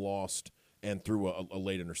 one of them lost, and threw a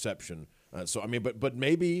late interception. But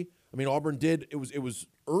maybe Auburn did. It was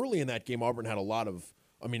early in that game. Auburn had a lot of,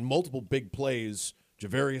 multiple big plays.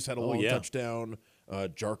 Javarius had a long touchdown.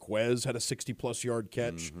 Jarquez had a 60-plus yard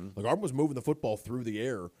catch. Like, Auburn was moving the football through the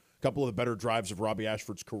air. A couple of the better drives of Robbie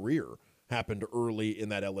Ashford's career happened early in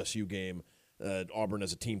that LSU game. Auburn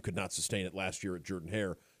as a team could not sustain it last year at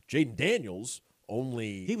Jordan-Hare. Jaden Daniels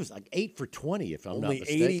he was like 8 for 20, if I'm not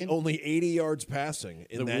mistaken. Only 80 yards passing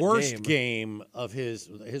in that game. The worst game of his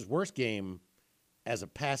worst game as a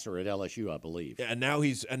passer at LSU, I believe. Yeah, and now he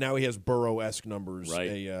has Burrow-esque numbers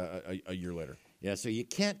a year later. Yeah, so you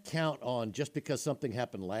can't count on just because something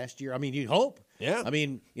happened last year. You'd hope. Yeah.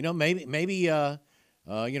 Maybe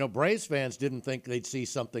Braves fans didn't think they'd see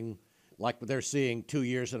something like they're seeing 2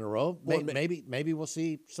 years in a row. Maybe we'll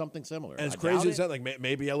see something similar. As crazy as that, like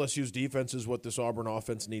maybe LSU's defense is what this Auburn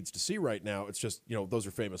offense needs to see right now. It's just, those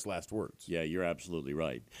are famous last words. Yeah, you're absolutely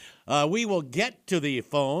right. We will get to the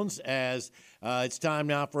phones as it's time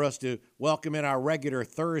now for us to welcome in our regular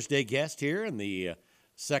Thursday guest here in the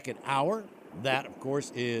second hour. That, of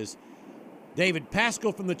course, is David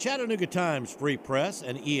Paschall from the Chattanooga Times Free Press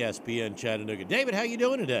and ESPN Chattanooga. David, how you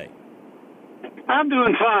doing today? I'm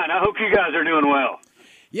doing fine. I hope you guys are doing well.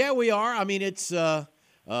 Yeah, we are. I mean, it's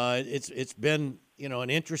been an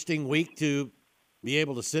interesting week to be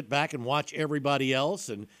able to sit back and watch everybody else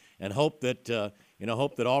and hope that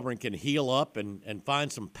Auburn can heal up and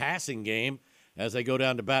find some passing game as they go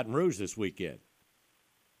down to Baton Rouge this weekend.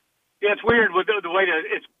 Yeah, it's weird with the way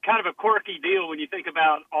it's kind of a quirky deal when you think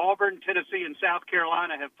about Auburn, Tennessee, and South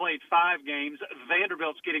Carolina have played 5 games.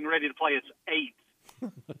 Vanderbilt's getting ready to play its 8th.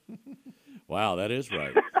 Wow, that is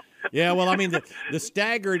right. Yeah, well, I mean the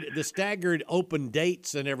staggered open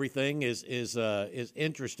dates and everything is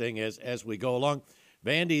interesting as we go along.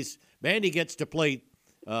 Vandy gets to play.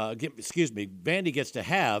 Vandy gets to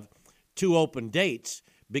have 2 open dates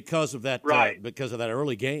because of that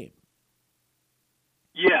early game.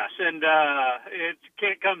 Yes, and it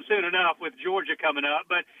can't come soon enough with Georgia coming up.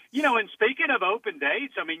 But and speaking of open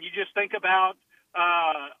dates, I mean, you just think about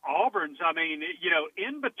Auburn's. I mean,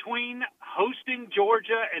 in between hosting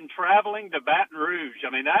Georgia and traveling to Baton Rouge.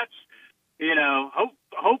 I mean, that's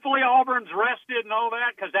hopefully Auburn's rested and all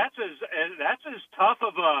that, because that's as tough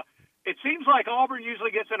of a. It seems like Auburn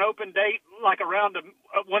usually gets an open date like around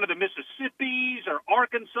one of the Mississippis or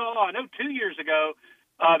Arkansas. I know 2 years ago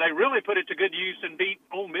they really put it to good use and beat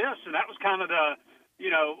Ole Miss, and that was kind of the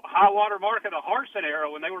high water mark of the Harsin era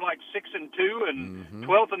when they were like 6-2 and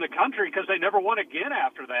 12th in the country, because they never won again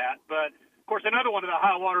after that. But of course, another one of the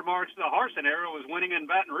high water marks of the Harsin era was winning in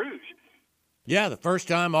Baton Rouge. Yeah, the first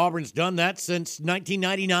time Auburn's done that since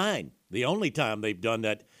 1999. The only time they've done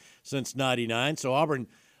that since '99. So Auburn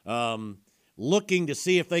looking to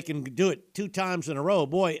see if they can do it 2 times in a row.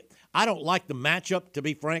 Boy, I don't like the matchup, to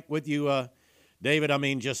be frank with you, David. I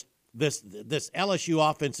mean, just this LSU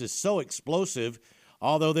offense is so explosive.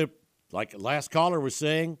 Although they're, like last caller was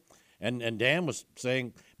saying, and Dan was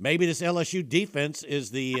saying, maybe this LSU defense is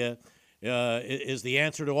the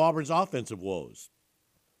answer to Auburn's offensive woes.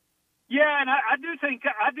 Yeah, and I do think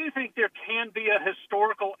there can be a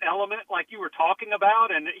historical element like you were talking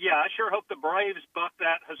about, and yeah, I sure hope the Braves buck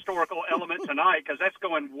that historical element tonight, because that's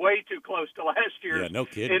going way too close to last year's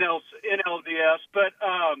NLDS. But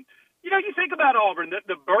you think about Auburn,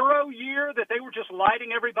 the Burrow year that they were just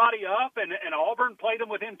lighting everybody up, and Auburn played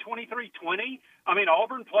them within 23-20. I mean,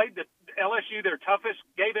 Auburn played gave LSU their toughest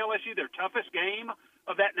game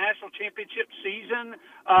of that national championship season.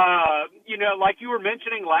 Like you were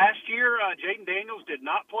mentioning last year, Jaden Daniels did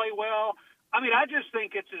not play well. I mean, I just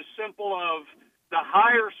think it's as simple of the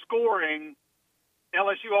higher scoring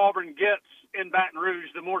LSU Auburn gets in Baton Rouge,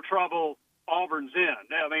 the more trouble Auburn's in.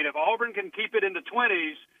 I mean, if Auburn can keep it in the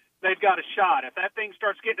 20s, they've got a shot. If that thing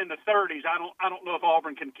starts getting in the 30s, I don't know if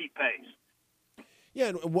Auburn can keep pace. Yeah,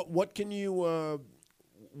 and what can you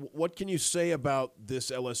say about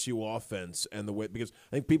this LSU offense and the way, because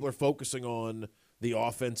I think people are focusing on the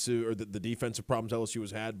offensive or the defensive problems LSU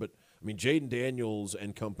has had, but I mean Jaden Daniels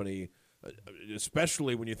and company,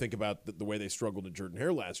 especially when you think about the way they struggled in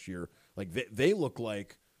Jordan-Hare last year, like they look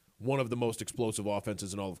like one of the most explosive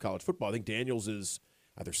offenses in all of college football. I think Daniels is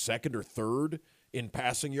either second or third in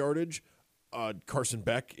passing yardage. Carson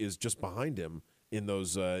Beck is just behind him in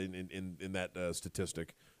those in that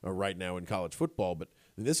statistic right now in college football. But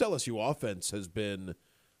this LSU offense has been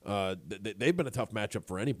they've been a tough matchup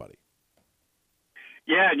for anybody.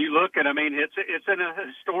 Yeah, and you look at, I mean, it's in a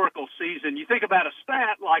historical season. You think about a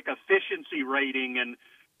stat like efficiency rating, and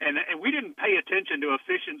we didn't pay attention to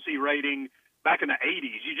efficiency rating back in the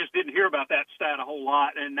 80s. You just didn't hear about that stat a whole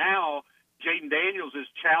lot. And now Jaden Daniels is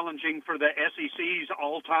challenging for the SEC's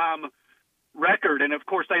all-time record. And, of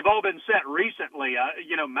course, they've all been set recently.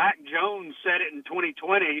 Mac Jones set it in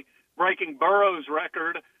 2020, breaking Burrow's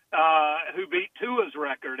record, who beat Tua's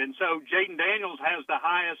record. And so Jaden Daniels has the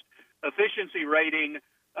highest efficiency rating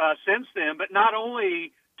since then. But not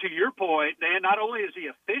only, to your point, Dan, not only is he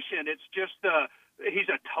efficient, it's just he's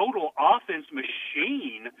a total offense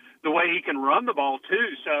machine the way he can run the ball, too.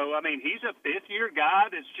 So, I mean, he's a fifth-year guy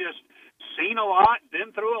that's just seen a lot,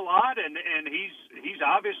 been through a lot, and he's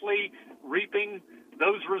obviously reaping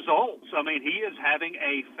those results. I mean, he is having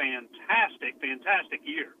a fantastic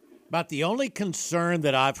year. But the only concern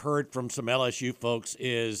that I've heard from some LSU folks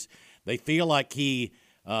is they feel like he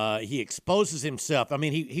exposes himself. I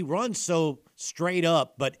mean, he runs so straight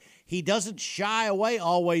up, but he doesn't shy away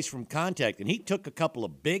always from contact, and he took a couple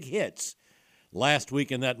of big hits last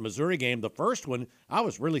week in that Missouri game. The first one, I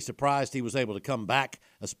was really surprised he was able to come back,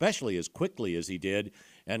 especially as quickly as he did,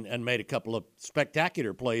 and made a couple of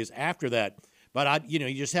spectacular plays after that. But you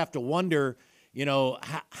just have to wonder,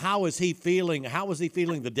 how is he feeling? How was he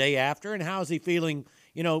feeling the day after, and how is he feeling,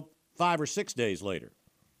 5 or 6 days later?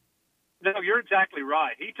 No, you're exactly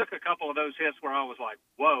right. He took a couple of those hits where I was like,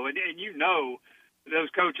 whoa, and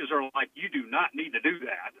those coaches are like, you do not need to do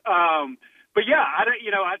that. But yeah,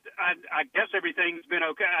 I guess everything's been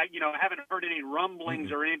okay. I haven't heard any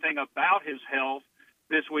rumblings or anything about his health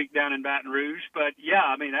this week down in Baton Rouge. But yeah,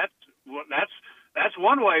 I mean that's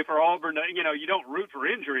one way for Auburn. You don't root for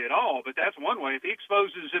injury at all, but that's one way. If he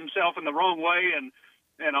exposes himself in the wrong way and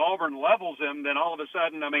Auburn levels him, then all of a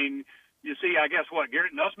sudden, I mean, you see, I guess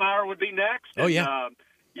Garrett Nussmeier would be next. Oh yeah.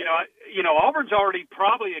 Auburn's already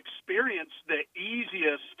probably experienced the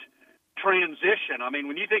easiest transition. I mean,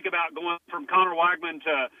 when you think about going from Connor Wagman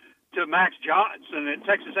to Max Johnson at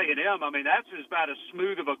Texas A&M, I mean, that's about as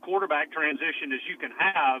smooth of a quarterback transition as you can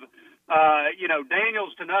have.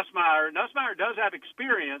 Daniels to Nussmeier. Nussmeier does have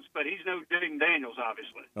experience, but he's no Jaden Daniels,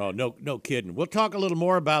 obviously. Oh, no kidding. We'll talk a little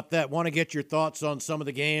more about that. Want to get your thoughts on some of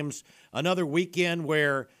the games. Another weekend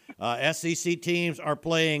where SEC teams are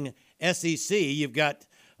playing SEC. You've got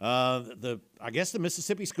I guess the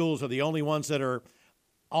Mississippi schools are the only ones that are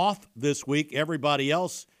off this week. Everybody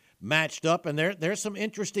else matched up, and there's some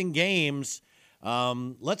interesting games.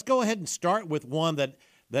 Let's go ahead and start with one that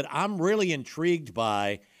I'm really intrigued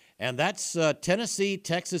by, and that's Tennessee,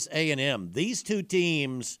 Texas A&M. These two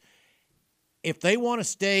teams, if they want to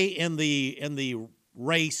stay in the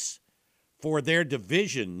race for their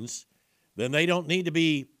divisions, then they don't need to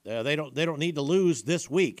be they don't need to lose this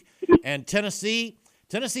week. And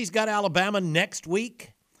Tennessee's got Alabama next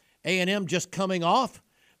week. A&M just coming off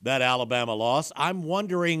that Alabama loss. I'm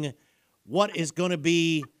wondering what is going to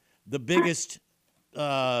be the biggest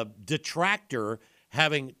detractor,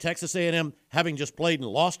 having Texas A&M having just played and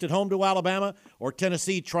lost at home to Alabama, or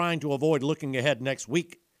Tennessee trying to avoid looking ahead next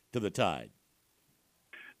week to the Tide?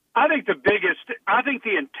 I think the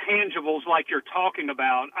intangibles like you're talking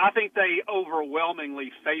about, I think they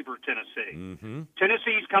overwhelmingly favor Tennessee. Mm-hmm.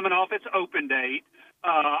 Tennessee's coming off its open date.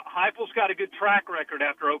 Heupel's got a good track record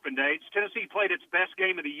after open dates. Tennessee played its best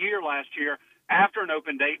game of the year last year after an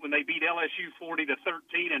open date when they beat LSU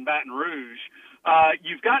 40-13 in Baton Rouge.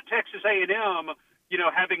 You've got Texas A&M,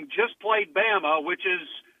 having just played Bama, which is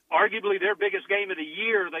arguably their biggest game of the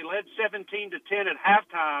year. They led 17-10 at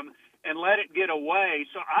halftime and let it get away.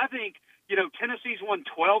 So I think, Tennessee's won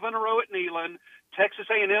 12 in a row at Neyland. Texas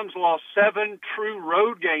A&M's lost 7 true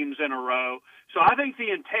road games in a row. So I think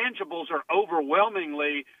the intangibles are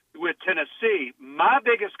overwhelmingly with Tennessee. My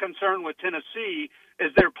biggest concern with Tennessee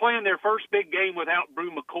is they're playing their first big game without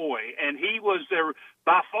Brew McCoy, and he was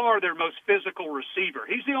by far their most physical receiver.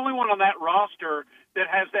 He's the only one on that roster that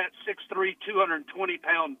has that 6'3",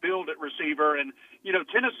 220-pound build at receiver. And,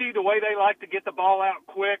 Tennessee, the way they like to get the ball out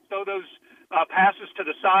quick, throw those passes to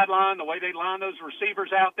the sideline, the way they line those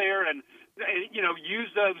receivers out there, and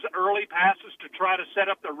use those early passes to try to set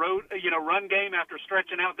up the run game after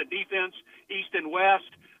stretching out the defense east and west.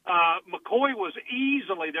 McCoy was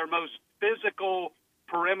easily their most physical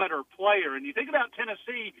perimeter player. And you think about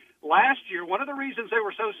Tennessee last year, one of the reasons they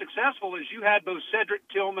were so successful is you had both Cedric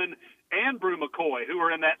Tillman and Brew McCoy, who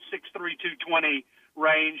are in that 6'3", 220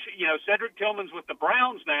 range. Cedric Tillman's with the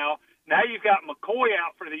Browns now. Now you've got McCoy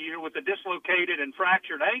out for the year with a dislocated and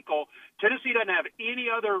fractured ankle. Tennessee doesn't have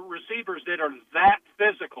any other receivers that are that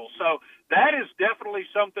physical. So that is definitely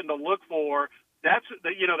something to look for.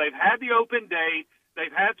 They've had the open date.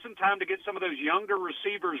 They've had some time to get some of those younger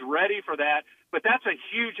receivers ready for that, but that's a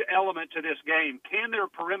huge element to this game. Can their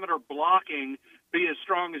perimeter blocking be as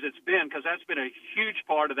strong as it's been? Because that's been a huge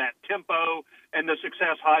part of that tempo and the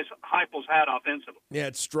success Heupel's had offensively. Yeah,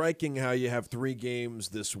 it's striking how you have 3 games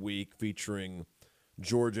this week featuring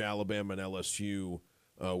Georgia, Alabama, and LSU,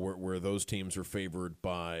 where those teams are favored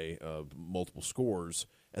by multiple scores,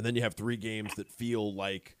 and then you have 3 games that feel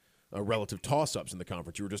like relative toss-ups in the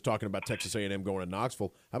conference. You were just talking about Texas A&M going to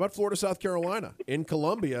Knoxville. How about Florida, South Carolina? In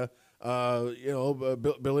Columbia,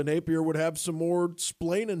 Billy Napier would have some more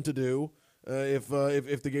splaining to do if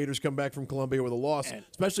the Gators come back from Columbia with a loss,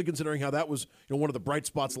 especially considering how that was one of the bright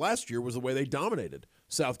spots last year was the way they dominated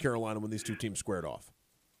South Carolina when these two teams squared off.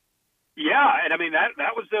 Yeah, and I mean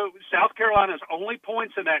that was the South Carolina's only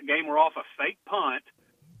points in that game were off a fake punt.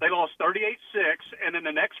 They lost 38-6, and then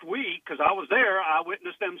the next week, because I was there, I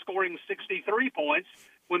witnessed them scoring 63 points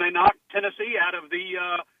when they knocked Tennessee out of the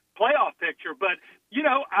playoff picture. But,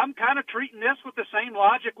 I'm kind of treating this with the same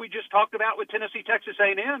logic we just talked about with Tennessee, Texas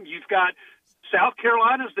A&M. You've got South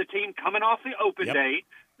Carolina's the team coming off the open date.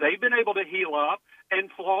 They've been able to heal up. And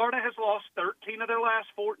Florida has lost 13 of their last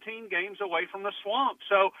 14 games away from the swamp.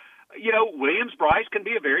 So, Williams-Brice can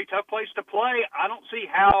be a very tough place to play. I don't see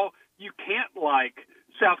how you can't like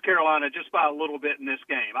South Carolina just by a little bit in this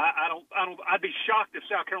game. I'd be shocked if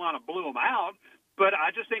South Carolina blew them out. But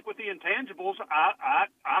I just think with the intangibles, I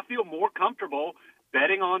feel more comfortable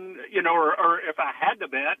betting on, or if I had to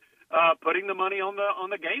bet, putting the money on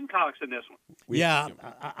the Gamecocks in this one. Yeah,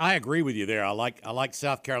 I agree with you there. I like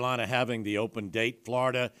South Carolina having the open date.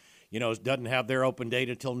 Florida, doesn't have their open date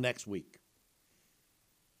until next week.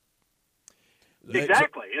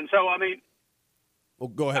 Exactly. And so, well,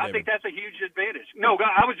 go ahead. I think that's a huge advantage. No,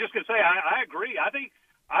 I was just going to say I agree. I think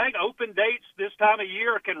open dates this time of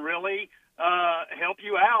year can really help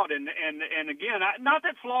you out. And again, not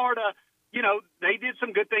that Florida, they did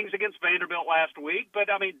some good things against Vanderbilt last week, but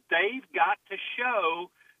they've got to show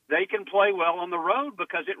they can play well on the road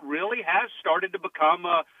because it really has started to become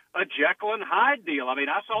a Jekyll and Hyde deal.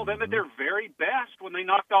 I saw them at their very best when they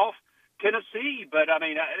knocked off Tennessee, but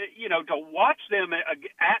to watch them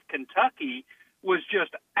at Kentucky was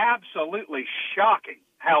just absolutely shocking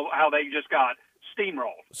how they just got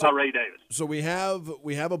steamrolled by Ray Davis. So we have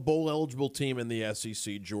a bowl eligible team in the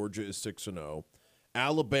SEC. Georgia is 6-0.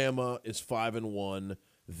 Alabama is 5-1.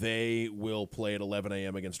 They will play at 11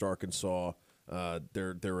 a.m. against Arkansas.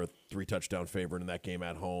 They're a 3-touchdown favorite in that game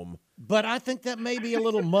at home. But I think that may be a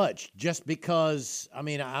little much, just because I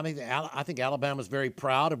think Alabama's very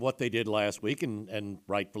proud of what they did last week, and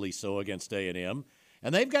rightfully so against A&M,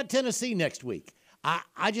 and they've got Tennessee next week.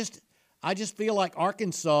 I just feel like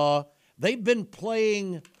Arkansas, they've been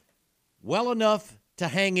playing well enough to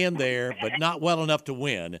hang in there, but not well enough to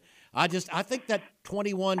win. I think that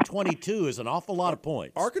 21-22 is an awful lot of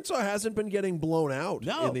points. Arkansas hasn't been getting blown out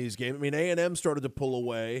in these games. A&M started to pull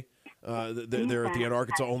away. There at the end,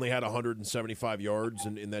 Arkansas only had 175 yards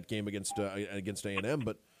in that game against A&M.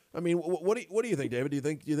 But what do you think, David? Do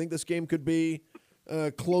you think this game could be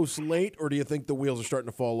close late, or do you think the wheels are starting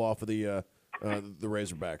to fall off of the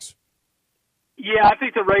Razorbacks? Yeah, I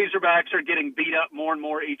think the Razorbacks are getting beat up more and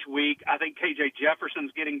more each week. I think KJ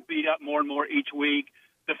Jefferson's getting beat up more and more each week.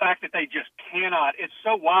 The fact that they just cannot – it's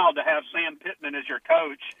so wild to have Sam Pittman as your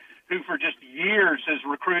coach, who for just years has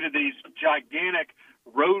recruited these gigantic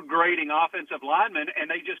road-grading offensive linemen, and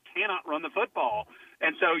they just cannot run the football.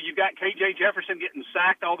 And so you've got K.J. Jefferson getting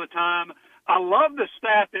sacked all the time. I love the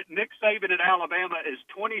stat that Nick Saban at Alabama is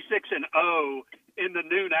 26-0 in the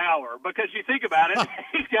noon hour, because you think about it,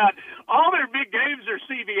 he's got all their big games are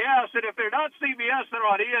CBS, and if they're not CBS, they're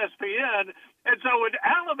on ESPN. And so when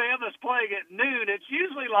Alabama's playing at noon, it's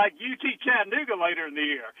usually like UT Chattanooga later in the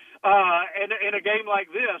year, in a game like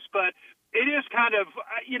this. But it is kind of,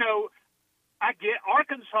 I get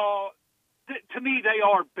Arkansas. To me, they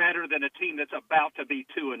are better than a team that's about to be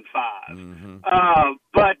 2-5. Mm-hmm.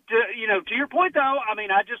 But to your point, though,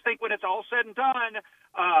 I just think when it's all said and done,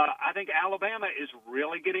 I think Alabama is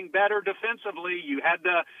really getting better defensively. You had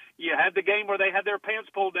the game where they had their pants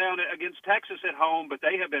pulled down against Texas at home, but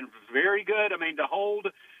they have been very good. To hold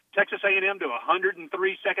Texas A&M to 103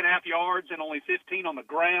 second-half yards and only 15 on the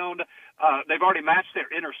ground. They've already matched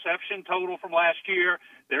their interception total from last year.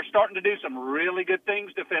 They're starting to do some really good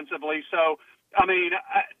things defensively. So,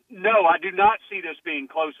 no, I do not see this being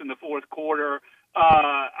close in the fourth quarter.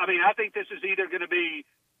 I think this is either going to be,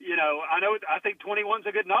 I think 21's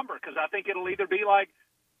a good number, because I think it'll either be like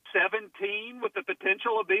 17 with the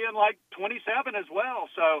potential of being like 27 as well.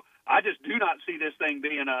 So I just do not see this thing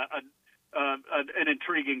being an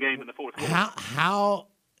intriguing game in the fourth quarter.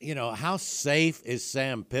 How safe is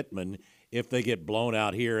Sam Pittman if they get blown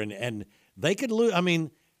out here, and they could lose?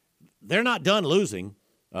 They're not done losing.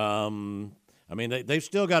 They've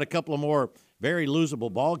still got a couple of more very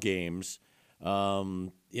losable ball games.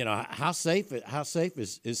 How safe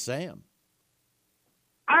is Sam?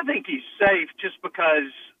 I think he's safe just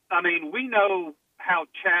because we know how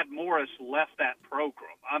Chad Morris left that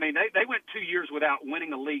program. They went 2 years without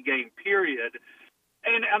winning a league game, period.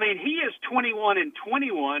 And, he is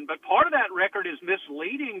 21-21, but part of that record is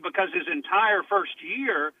misleading because his entire first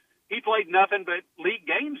year he played nothing but league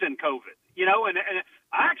games in COVID, and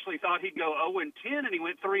I actually thought he'd go 0-10, and he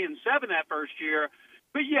went 3-7 that first year.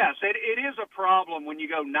 But, yes, it is a problem when you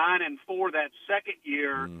go 9-4 that second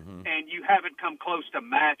year, mm-hmm. and you haven't come close to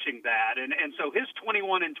matching that. And so his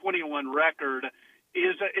 21-21 record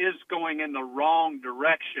is going in the wrong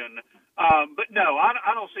direction. But, no,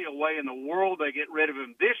 I don't see a way in the world they get rid of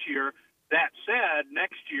him this year. That said,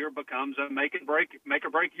 next year becomes a make or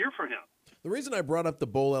break year for him. The reason I brought up the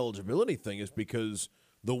bowl eligibility thing is because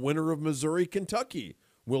the winner of Missouri-Kentucky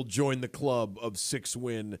will join the club of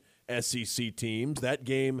 6-win SEC teams. That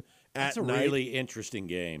game That's at a night, really interesting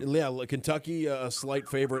game. Yeah, Kentucky, a slight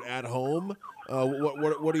favorite at home.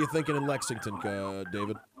 What are you thinking in Lexington,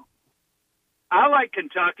 David? I like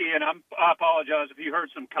Kentucky, and I apologize if you heard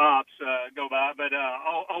some cops go by, but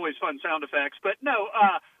always fun sound effects. But no,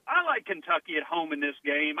 I like Kentucky at home in this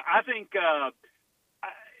game. I think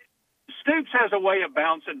Stoops has a way of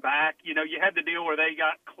bouncing back. You know, you had the deal where they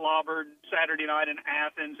got clobbered Saturday night in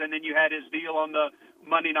Athens, and then you had his deal on the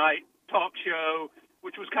Monday night talk show,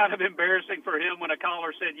 which was kind of embarrassing for him when a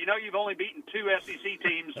caller said, you know, you've only beaten 2 SEC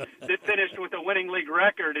teams that finished with a winning league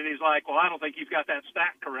record. And he's like, well, I don't think you've got that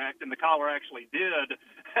stat correct. And the caller actually did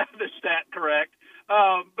have the stat correct.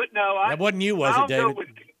 But no, that wasn't you, was it, David?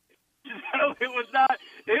 No, it was not.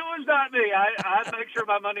 It was not me. I make sure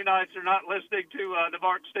my Monday nights are not listening to the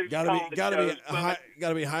Mark Stoops. Got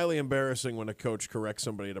to be highly embarrassing when a coach corrects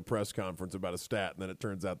somebody at a press conference about a stat, and then it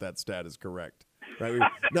turns out that stat is correct. Right?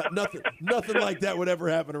 Nothing like that would ever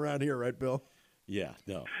happen around here, right, Bill? Yeah,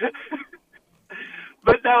 no.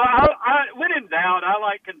 But no, I when in doubt, I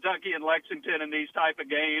like Kentucky and Lexington in these type of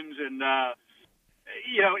games, and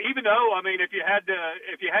you know, even though if you had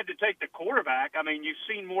to take the quarterback, you've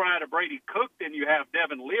seen more out of Brady Cook than you have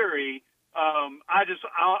Devin Leary.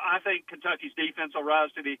 I think Kentucky's defense will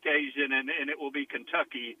rise to the occasion, and it will be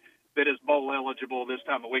Kentucky that is bowl eligible this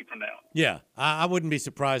time a week from now. Yeah, I wouldn't be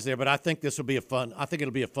surprised there, but I think this will be I think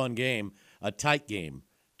it'll be a fun game, a tight game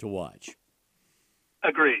to watch.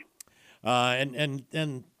 Agreed.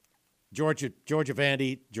 And Georgia,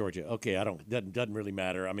 Vandy, Georgia. Okay, doesn't really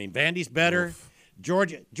matter. Vandy's better. Oof.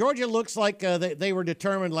 Georgia looks like they were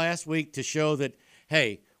determined last week to show that,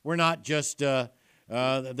 hey, we're not just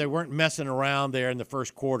they weren't messing around there in the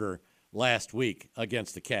first quarter last week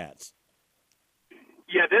against the Cats.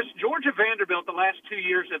 Yeah, this Georgia-Vanderbilt the last 2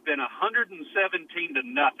 years have been 117-0.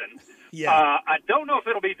 Yeah. I don't know if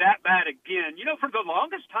it'll be that bad again. You know, for the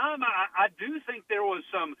longest time, I do think there was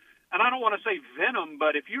some, and I don't want to say venom,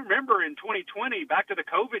 but if you remember in 2020, back to the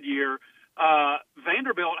COVID year,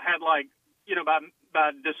 Vanderbilt had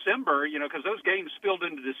by December, because those games spilled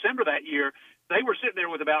into December that year, they were sitting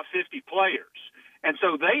there with about 50 players. And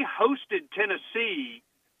so they hosted Tennessee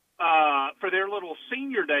for their little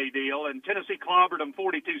senior day deal, and Tennessee clobbered them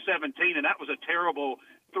 42-17, and that was a terrible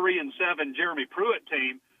 3-7 Jeremy Pruitt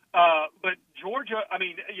team. But Georgia,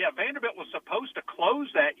 Vanderbilt was supposed to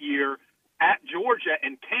close that year at Georgia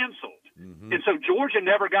and canceled. Mm-hmm. And so Georgia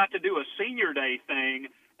never got to do a senior day thing,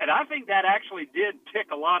 and I think that actually did tick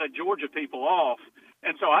a lot of Georgia people off.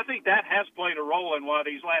 And so I think that has played a role in why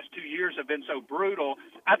these last 2 years have been so brutal.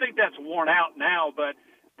 I think that's worn out now, but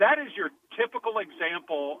that is your typical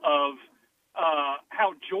example of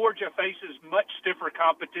how Georgia faces much stiffer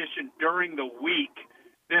competition during the week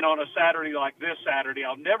than on a Saturday like this Saturday.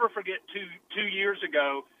 I'll never forget two years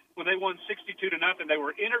ago when they won 62-0. They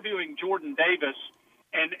were interviewing Jordan Davis,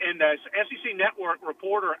 and the SEC Network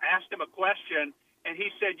reporter asked him a question, and he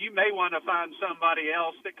said, "You may want to find somebody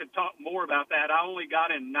else that could talk more about that. I only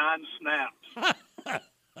got in 9 snaps."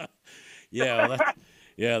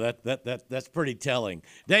 That's pretty telling.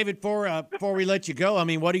 David, before we let you go,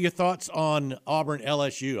 what are your thoughts on Auburn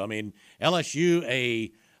LSU?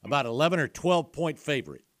 LSU about 11 or 12 point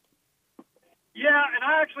favorite. Yeah, and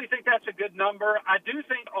I actually think that's a good number. I do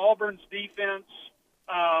think Auburn's defense,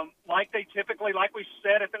 like we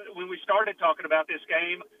said when we started talking about this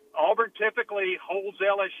game, Auburn typically holds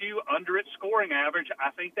LSU under its scoring average.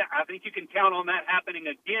 I think you can count on that happening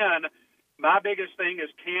again. My biggest thing is,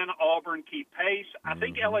 can Auburn keep pace? I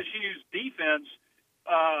think LSU's defense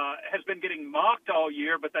has been getting mocked all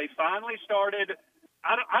year, but they finally started.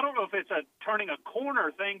 I don't know if it's a turning a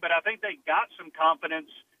corner thing, but I think they got some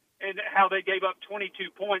confidence in how they gave up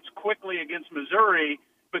 22 points quickly against Missouri,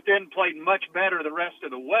 but then played much better the rest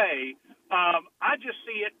of the way. I just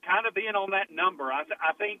see it kind of being on that number. I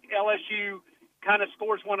think LSU kind of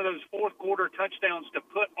scores one of those fourth quarter touchdowns to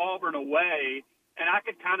put Auburn away, and I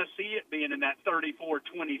could kind of see it being in that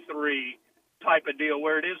 34-23 type of deal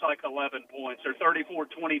where it is like 11 points or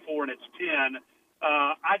 34-24 and it's 10.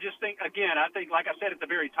 I just think, again, like I said at the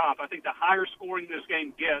very top, I think the higher scoring this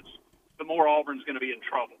game gets, the more Auburn's going to be in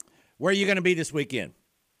trouble. Where are you going to be this weekend?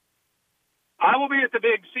 I will be at the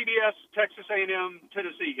big CBS Texas A&M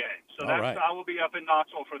Tennessee game. So right. I will be up in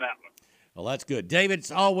Knoxville for that one. Well, that's good. David,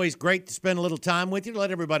 it's always great to spend a little time with you to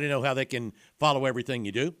let everybody know how they can follow everything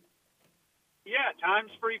you do. Yeah,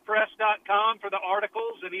 timesfreepress.com for the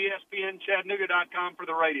articles and ESPNChattanooga.com for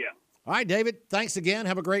the radio. All right, David, thanks again.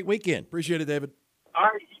 Have a great weekend. Appreciate it, David. All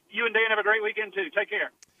right, you and Dan have a great weekend too. Take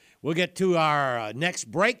care. We'll get to our next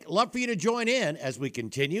break. Love for you to join in as we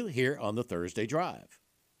continue here on the Thursday Drive.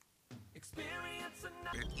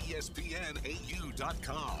 At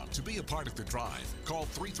ESPNAU.com. To be a part of the drive, call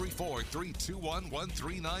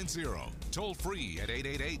 334-321-1390. Toll free at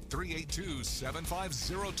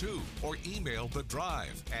 888-382-7502 or email the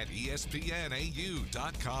drive at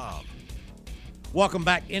ESPNAU.com. Welcome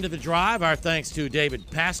back into the drive. Our thanks to David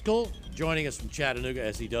Paschall joining us from Chattanooga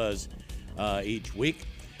as he does each week.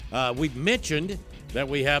 We've mentioned that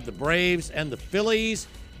we have the Braves and the Phillies.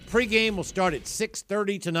 Pregame will start at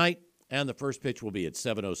 6:30 tonight, and the first pitch will be at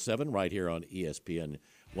 7:07 right here on ESPN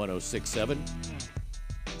 106.7.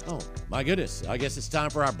 Oh, my goodness. I guess it's time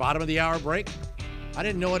for our bottom of the hour break. I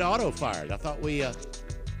didn't know it auto-fired. I thought we Are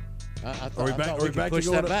we back could push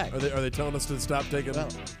that back. Are they telling us to stop taking? Well,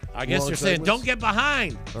 I guess they're saying don't get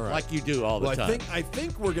behind like you do all the time. I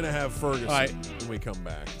think we're going to have Ferguson when we come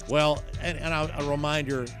back. Well, and a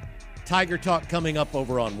reminder, Tiger Talk coming up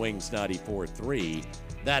over on Wings 94.3.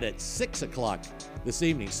 That at 6 o'clock this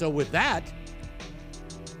evening. So with that,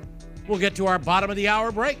 we'll get to our bottom of the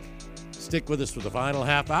hour break. Stick with us for the final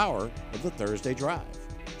half hour of the Thursday Drive.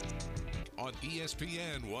 On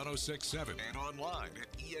ESPN 106.7 and online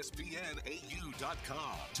at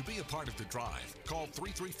ESPNAU.com. To be a part of the drive, call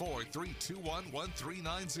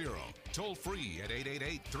 334-321-1390. Toll free at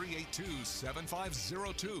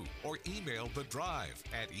 888-382-7502 or email the drive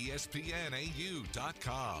at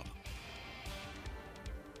ESPNAU.com.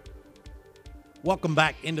 Welcome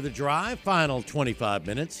back into the drive. Final 25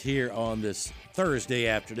 minutes here on this Thursday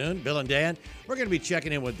afternoon. Bill and Dan, we're going to be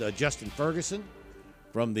checking in with Justin Ferguson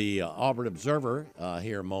from the Auburn Observer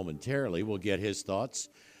here momentarily. We'll get his thoughts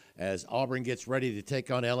as Auburn gets ready to take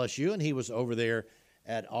on LSU, and he was over there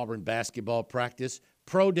at Auburn basketball practice.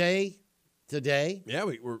 Pro day today. Yeah,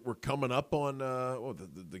 we're coming up on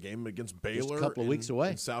the game against Baylor. Just a couple of weeks away.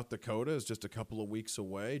 In South Dakota is just a couple of weeks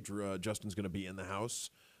away. Justin's going to be in the house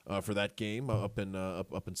for that game up in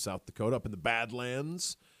South Dakota, up in the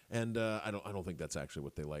Badlands, and I don't think that's actually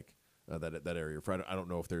what they like that area. I don't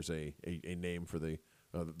know if there's a name for the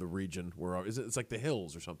region where it's like the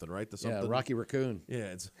hills or something, right? Yeah, Rocky Raccoon. Yeah,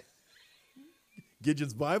 it's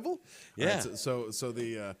Gideon's Bible. Yeah. Right, so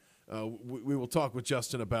we will talk with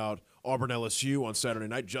Justin about Auburn LSU on Saturday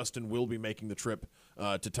night. Justin will be making the trip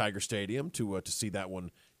to Tiger Stadium to see that one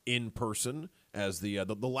in person as the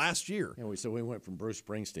last year. Yeah, so we went from Bruce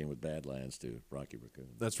Springsteen with Badlands to Rocky Raccoon.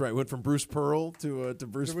 That's right. Went from Bruce Pearl to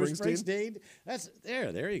Bruce Springsteen. That's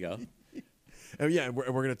there you go. And we're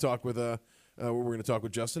going to talk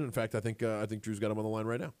with Justin. In fact, I think Drew's got him on the line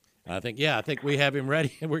right now. I think we have him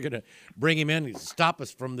ready, and we're going to bring him in and stop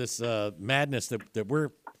us from this madness that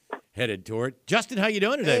we're headed toward. Justin, how you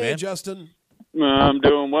doing today, man? Hey, Justin. I'm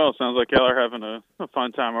doing well. Sounds like y'all are having a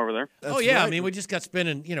fun time over there. That's right. I mean, we just got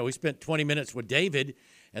we spent 20 minutes with David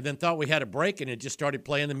and then thought we had a break, and it just started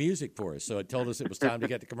playing the music for us. So it told us it was time to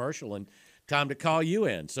get the commercial and time to call you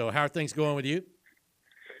in. So how are things going with you?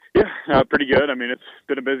 Yeah, pretty good. I mean, it's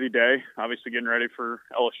been a busy day. Obviously getting ready for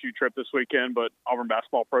LSU trip this weekend, but Auburn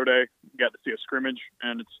Basketball Pro Day, got to see a scrimmage,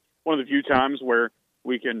 and it's one of the few times where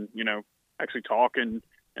we can, actually talk and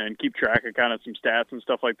keep track of kind of some stats and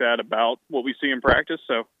stuff like that about what we see in practice.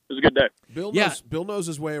 So it was a good day. Bill knows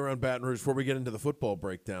his way around Baton Rouge. Before we get into the football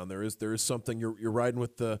breakdown, there is something you're riding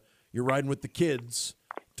with the kids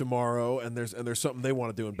tomorrow, and there's something they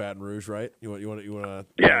want to do in Baton Rouge, right? You want to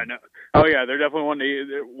Yeah, no. Oh yeah, they're definitely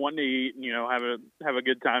wanting to eat, have a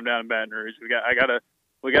good time down in Baton Rouge. We got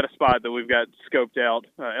a spot that we've got scoped out.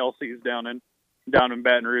 LC's down in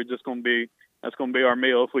Baton Rouge. That's going to be our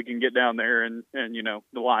meal if we can get down there and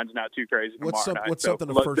the line's not too crazy tomorrow night. What's something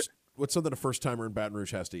a first timer in Baton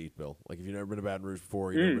Rouge has to eat, Bill? Like if you've never been to Baton Rouge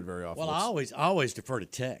before, you've never been very often. Well, I always defer to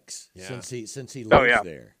Tex since he lives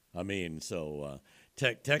there. I mean, so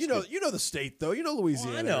Tex. You know the state though. You know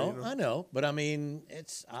Louisiana. Well, I know, but I mean,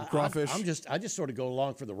 it's crawfish. I just sort of go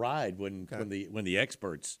along for the ride when the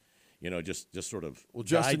experts, just sort of. Well,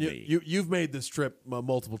 Justin, guide me. you've made this trip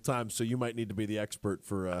multiple times, so you might need to be the expert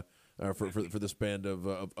for this band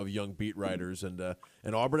of young beat writers, and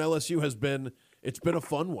Auburn LSU has been a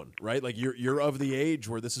fun one, right? Like you're of the age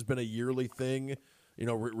where this has been a yearly thing,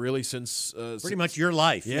 really since pretty much your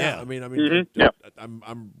life. Yeah. I mean, Mm-hmm.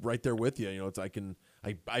 I'm right there with you.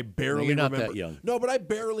 I barely you're not remember. that young. No, but I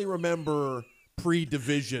barely remember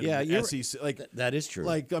pre-division. Yeah, SEC. Like that is true.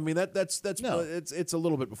 Like I mean that's No. it's a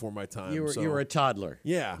little bit before my time. You were a toddler.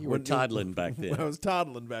 Yeah, you were toddling back then. I was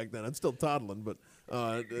toddling back then. I'm still toddling, but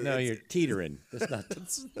no, you're teetering. That's not.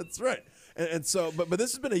 That's right. And so, but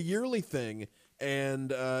this has been a yearly thing,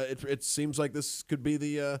 and it seems like this could be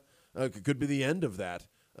the end of that.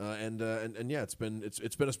 And yeah, it's been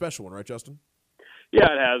a special one, right, Justin? Yeah,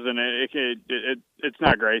 it has, and it's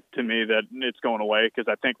not great to me that it's going away, because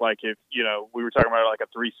I think, like, if we were talking about like a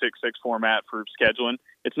 3-6-6 format for scheduling,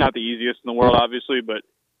 it's not the easiest in the world, obviously, but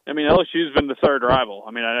I mean, LSU's been the third rival.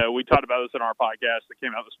 I mean, I know we talked about this in our podcast that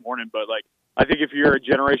came out this morning, but like, I think if you're a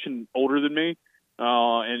generation older than me,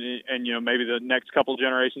 and maybe the next couple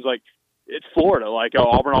generations, like, it's Florida. Like,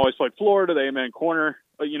 Auburn always played Florida. They amen corner.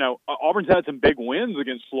 Auburn's had some big wins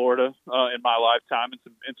against Florida in my lifetime,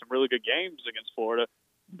 and some really good games against Florida,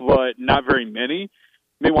 but not very many.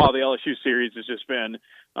 Meanwhile, the LSU series has just been,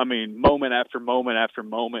 I mean, moment after moment after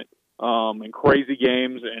moment, and crazy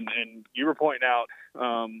games. And you were pointing out,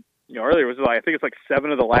 earlier, it was like, I think it's like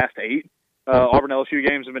 7 of the last 8 Auburn LSU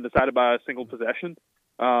games have been decided by a single possession.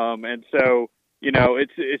 And so,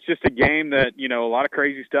 it's just a game that, a lot of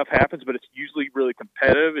crazy stuff happens, but it's usually really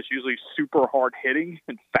competitive. It's usually super hard hitting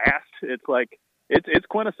and fast. It's like, it's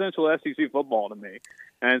quintessential SEC football to me.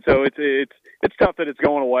 And so it's tough that it's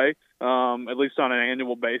going away, at least on an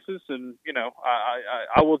annual basis. And,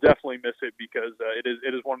 I will definitely miss it, because it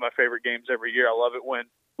is one of my favorite games every year. I love it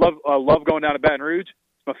love going down to Baton Rouge.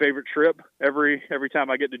 It's my favorite trip every time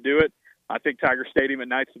I get to do it. I think Tiger Stadium at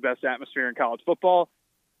night's the best atmosphere in college football.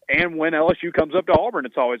 And when LSU comes up to Auburn,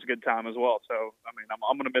 it's always a good time as well. So, I mean,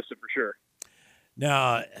 I'm going to miss it for sure.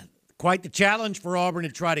 Now, quite the challenge for Auburn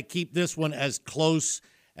to try to keep this one as close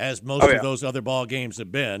as most of those other ball games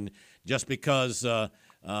have been, just because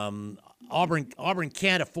Auburn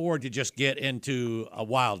can't afford to just get into a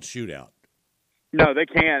wild shootout. No, they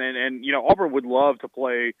can. And Auburn would love to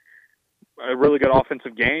play a really good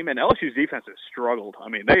offensive game, and LSU's defense has struggled. I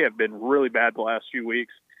mean, they have been really bad the last few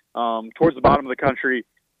weeks, towards the bottom of the country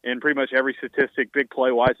in pretty much every statistic, big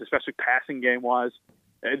play-wise, especially passing game-wise.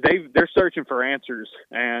 They're searching for answers,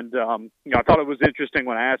 and I thought it was interesting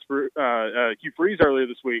when I asked Hugh Freeze earlier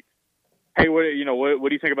this week, hey, what do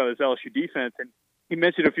you think about this LSU defense? And he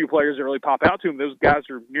mentioned a few players that really pop out to him. Those guys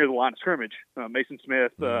are near the line of scrimmage. Mason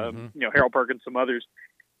Smith, Harold Perkins, some others.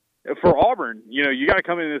 For Auburn, you got to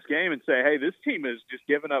come into this game and say, hey, this team is just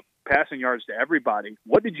giving up passing yards to everybody.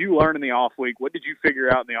 What did you learn in the off week? What did you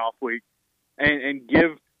figure out in the off week? And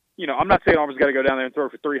give, I'm not saying Auburn's got to go down there and throw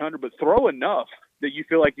for 300, but throw enough that you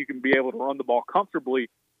feel like you can be able to run the ball comfortably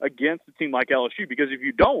against a team like LSU. Because if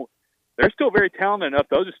you don't, they're still very talented enough.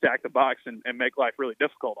 They'll just stack the box and make life really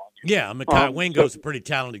difficult on you. Yeah, Mekhi Wingo's a pretty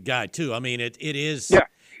talented guy too. I mean, it is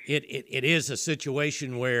a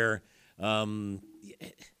situation where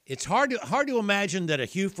it's hard to imagine that a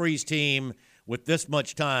Hugh Freeze team with this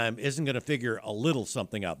much time isn't going to figure a little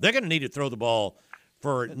something out. They're going to need to throw the ball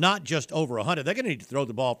for not just over 100. They're going to need to throw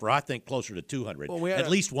the ball for, I think, closer to 200, at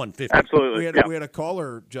least 150. Absolutely. We had a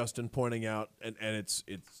caller, Justin, pointing out, and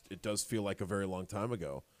it does feel like a very long time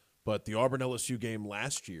ago, but the Auburn LSU game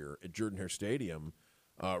last year at Jordan-Hare Stadium,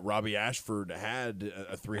 Robbie Ashford had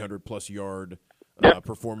a 300-plus yard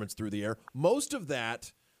performance through the air. Most of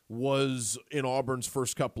that was in Auburn's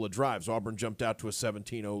first couple of drives. Auburn jumped out to a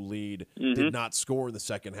 17-0 lead, did not score in the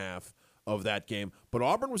second half of that game. But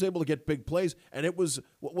Auburn was able to get big plays, and it was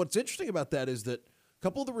what's interesting about that is that a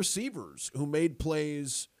couple of the receivers who made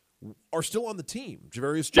plays are still on the team.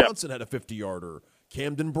 Javarius Johnson had a 50-yarder.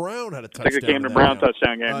 Camden Brown had a touchdown. I think a Camden Brown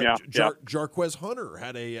touchdown game. Jarquez Hunter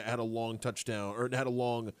had a long touchdown, or had a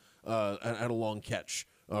long catch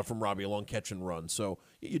from Robbie, a long catch and run. So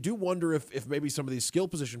you do wonder if maybe some of these skill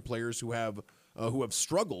position players who have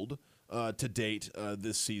struggled to date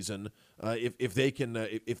this season, if they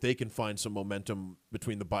can find some momentum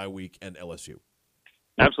between the bye week and LSU.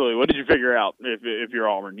 Absolutely. What did you figure out if you're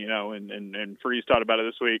Auburn? And Freeze talked about it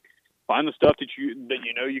this week. Find the stuff that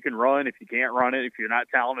you can run. If you can't run it, if you're not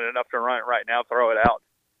talented enough to run it right now, throw it out.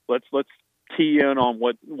 Let's key in on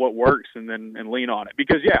what works and lean on it.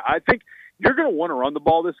 Because I think you're going to want to run the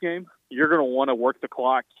ball this game. You're going to want to work the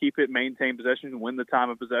clock, keep it, maintain possession, win the time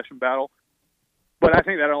of possession battle. But I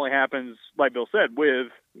think that only happens, like Bill said, with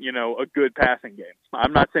a good passing game.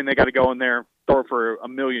 I'm not saying they got to go in there throw for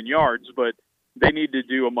 1,000,000 yards, but they need to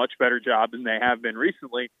do a much better job than they have been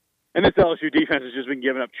recently. And this LSU defense has just been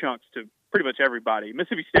giving up chunks to pretty much everybody.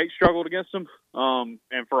 Mississippi State struggled against them,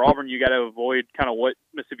 and for Auburn, you got to avoid kind of what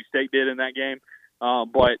Mississippi State did in that game.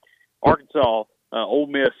 But Arkansas, Ole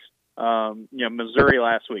Miss, Missouri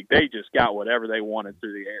last week, they just got whatever they wanted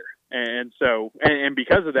through the air. And so, and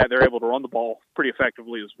because of that, they're able to run the ball pretty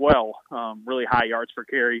effectively as well. Really high yards per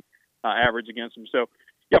carry average against them. So,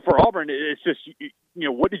 for Auburn, it's just,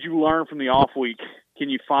 what did you learn from the off week? Can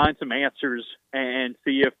you find some answers and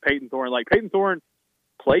see if Peyton Thorne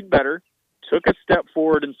played better, took a step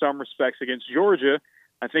forward in some respects against Georgia.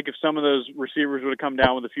 I think if some of those receivers would have come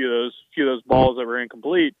down with a few of those balls that were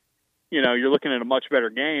incomplete, you're looking at a much better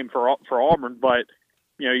game for Auburn. But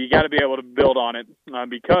you got to be able to build on it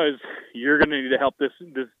because you're going to need to help this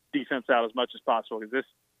defense out as much as possible, because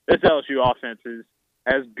this LSU offense is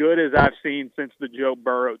as good as I've seen since the Joe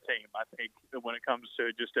Burrow team, I think, when it comes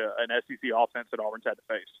to just an SEC offense that Auburn's had to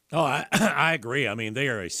face. Oh, I agree. I mean, they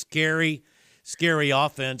are a scary, scary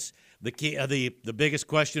offense. The biggest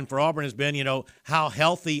question for Auburn has been, how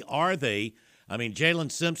healthy are they? I mean,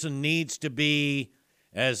 Jalen Simpson needs to be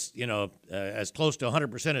as close to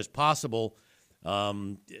 100% as possible.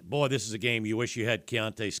 Boy, this is a game you wish you had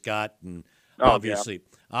Keontae Scott and obviously,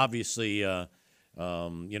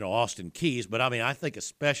 Austin Keys. But, I mean, I think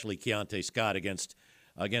especially Keontae Scott against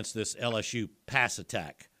this LSU pass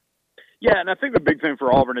attack. Yeah, and I think the big thing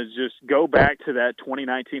for Auburn is just go back to that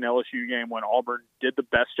 2019 LSU game when Auburn did the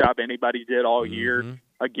best job anybody did all year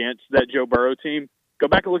against that Joe Burrow team. Go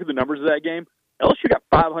back and look at the numbers of that game. LSU got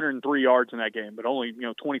 503 yards in that game, but only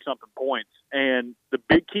 20-something points. And the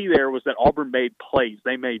big key there was that Auburn made plays.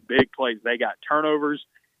 They made big plays. They got turnovers.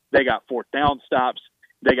 They got fourth down stops.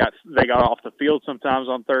 They got off the field sometimes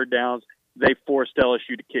on third downs. They forced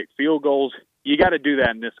LSU to kick field goals. You got to do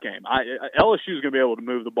that in this game. LSU is going to be able to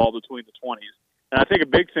move the ball between the 20s. And I think a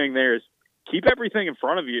big thing there is keep everything in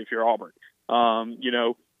front of you if you're Auburn.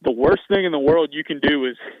 The worst thing in the world you can do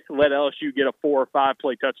is let LSU get a 4 or 5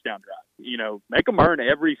 play touchdown drive. Make them earn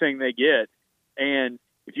everything they get. And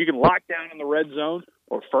if you can lock down in the red zone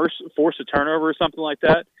or force a turnover or something like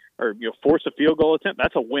that, or force a field goal attempt,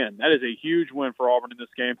 that's a win. That is a huge win for Auburn in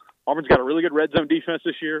this game. Auburn's got a really good red zone defense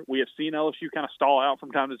this year. We have seen LSU kind of stall out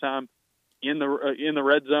from time to time in the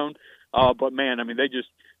red zone, but man, I mean, they just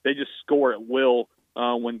score at will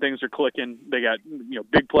when things are clicking. They got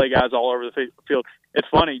big play guys all over the field. It's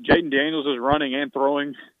funny, Jaden Daniels is running and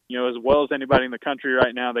throwing as well as anybody in the country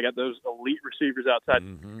right now. They got those elite receivers outside.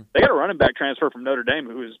 They got a running back transfer from Notre Dame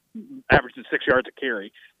who is averaging 6 yards a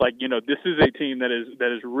carry. This is a team that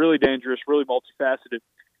is really dangerous, really multifaceted.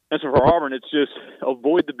 And so for Auburn, it's just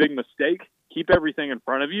avoid the big mistake, keep everything in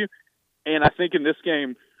front of you. And I think in this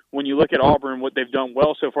game, when you look at Auburn, what they've done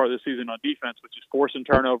well so far this season on defense, which is forcing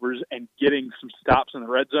turnovers and getting some stops in the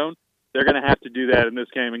red zone, they're going to have to do that in this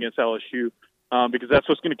game against LSU. Because that's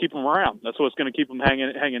what's going to keep them around. That's what's going to keep them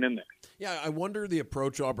hanging in there. Yeah, I wonder the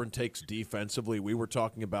approach Auburn takes defensively. We were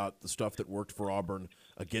talking about the stuff that worked for Auburn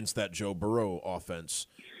against that Joe Burrow offense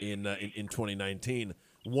in 2019.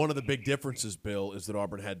 One of the big differences, Bill, is that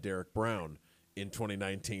Auburn had Derek Brown in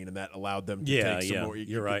 2019, and that allowed them to take some more.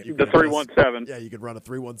 You're right. The 3-1-7. Yeah, you could run a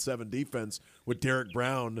 3-1-7 defense with Derek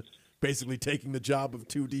Brown basically taking the job of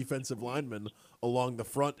 2 defensive linemen along the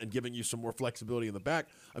front and giving you some more flexibility in the back.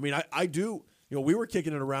 I mean, I do. We were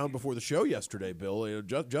kicking it around before the show yesterday, Bill.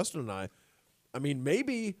 Justin and I mean,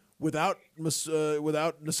 maybe without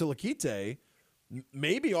Nasilikite,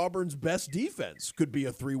 maybe Auburn's best defense could be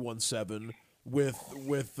a 3-1-7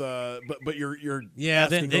 but you're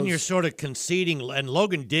then you're sort of conceding. And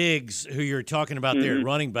Logan Diggs, who you're talking about there at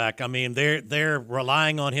running back, I mean, they're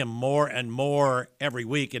relying on him more and more every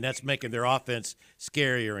week, and that's making their offense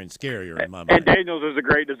scarier and scarier in my mind. And Daniels is a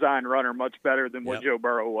great design runner, much better than what Joe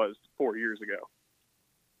Burrow was 4 years ago.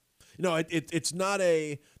 No, it's not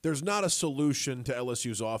there's not a solution to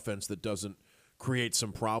LSU's offense that doesn't create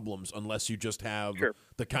some problems unless you just have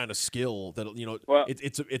the kind of skill that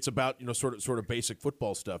it's about sort of basic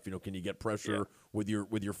football stuff. Can you get pressure with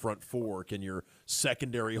your front four? Can your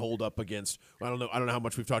secondary hold up against? I don't know how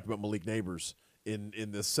much we've talked about Malik Neighbors in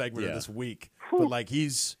this segment of this week, but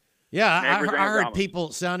he's I heard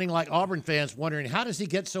people sounding like Auburn fans wondering, how does he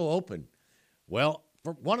get so open? Well,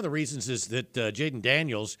 one of the reasons is that Jaden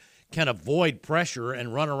Daniels can avoid pressure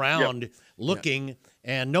and run around looking,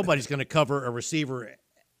 and nobody's going to cover a receiver,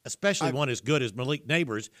 especially one as good as Malik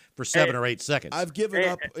Neighbors, for 7 or 8 seconds. I've given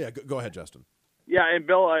up. Yeah, go ahead, Justin. Yeah, and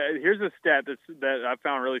Bill, here's a stat that I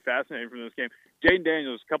found really fascinating from this game. Jaden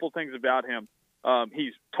Daniels, a couple things about him.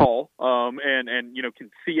 He's tall and can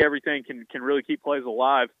see everything, can really keep plays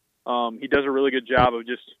alive. He does a really good job of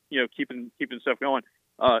just keeping stuff going.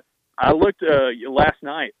 I looked last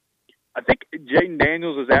night. I think Jaden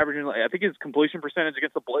Daniels is averaging. I think his completion percentage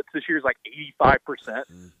against the blitz this year is 85%.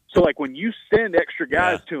 So when you send extra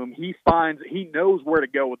guys to him, he knows where to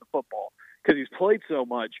go with the football because he's played so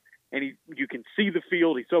much and you can see the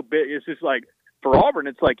field. He's so big. It's just for Auburn,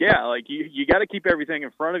 it's you got to keep everything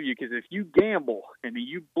in front of you because if you gamble and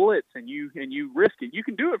you blitz and you risk it, you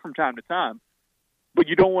can do it from time to time. But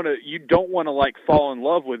you don't want to fall in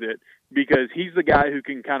love with it because he's the guy who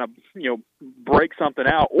can kind of break something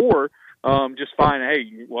out or just find,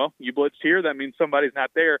 hey, well, you blitzed here. That means somebody's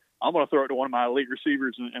not there. I'm going to throw it to one of my elite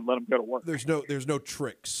receivers and let them go to work. There's no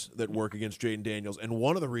tricks that work against Jaden Daniels. And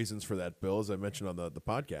one of the reasons for that, Bill, as I mentioned on the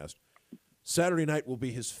podcast, Saturday night will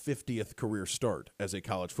be his 50th career start as a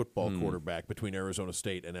college football quarterback between Arizona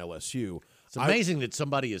State and LSU. It's amazing that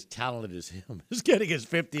somebody as talented as him is getting his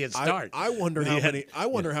 50th start. I wonder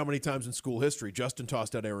how many times in school history Justin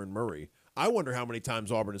tossed out Aaron Murray. I wonder how many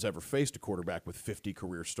times Auburn has ever faced a quarterback with 50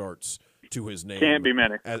 career starts to his name. Can't be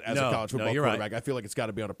many. As a college football quarterback. Right. I feel like it's got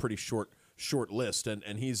to be on a pretty short list, and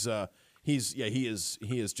he's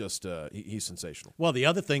sensational. Well, the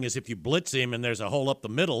other thing is if you blitz him and there's a hole up the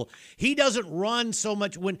middle, he doesn't run so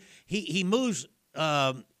much when he moves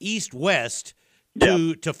east-west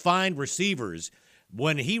to find receivers.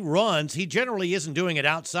 When he runs, he generally isn't doing it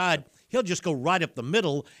outside. He'll just go right up the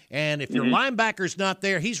middle, and if your linebacker's not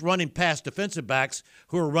there, he's running past defensive backs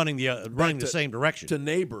who are running the same direction. To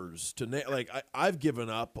neighbors, I've given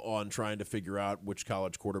up on trying to figure out which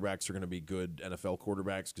college quarterbacks are going to be good NFL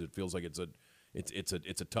quarterbacks because it feels like it's a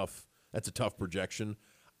tough projection.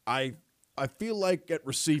 I feel like at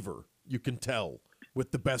receiver you can tell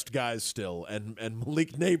with the best guys still, and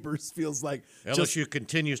Malik Neighbors feels like LSU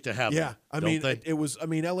continues to have them.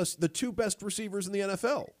 The two best receivers in the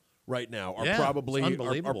NFL right now are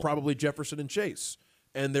probably Jefferson and Chase,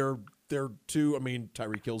 and they're two. I mean,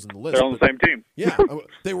 Tyreek Hill's in the list. They're on the same team. Yeah,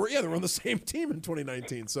 they were on the same team in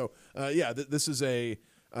 2019. So this is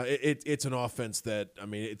it's an offense that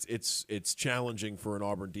it's challenging for an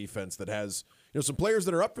Auburn defense that has some players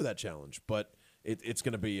that are up for that challenge, but it's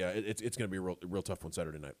going to be a real tough one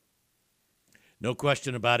Saturday night. No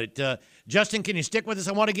question about it. Justin, can you stick with us?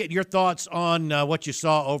 I want to get your thoughts on what you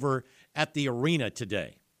saw over at the arena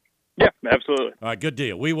today. Yeah, absolutely. All right, good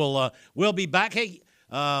deal. We'll be back. Hey,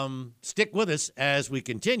 stick with us as we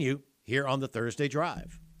continue here on the Thursday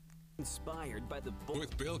Drive. Inspired by the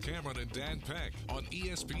with Bill Cameron and Dan Peck on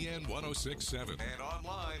ESPN 106.7 and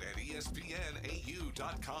online at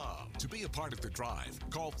ESPNAU.com. To be a part of the drive,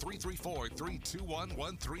 call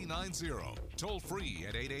 334-321-1390. Toll free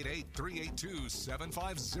at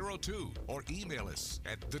 888-382-7502 or email us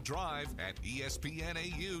at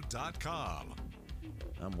thedrive@ESPNAU.com.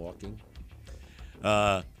 I'm walking.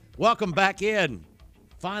 Welcome back in.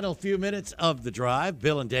 Final few minutes of the drive.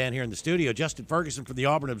 Bill and Dan here in the studio. Justin Ferguson from the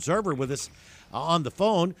Auburn Observer with us on the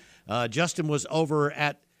phone. Justin was over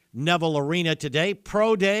at Neville Arena today,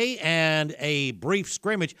 pro day and a brief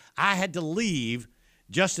scrimmage. I had to leave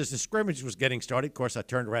just as the scrimmage was getting started. Of course, I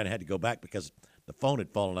turned around and had to go back because the phone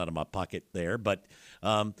had fallen out of my pocket there. But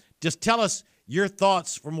just tell us your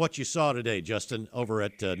thoughts from what you saw today, Justin, over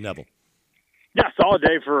at Neville. Yeah, solid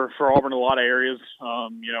day for Auburn in a lot of areas.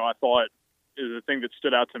 I thought the thing that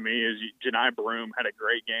stood out to me is Janai Broome had a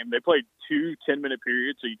great game. They played 2 10-minute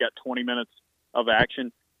periods, so you got 20 minutes of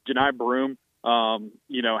action. Janai Broome, went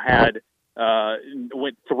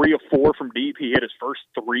 3 of 4 from deep. He hit his first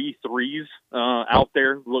 3 threes out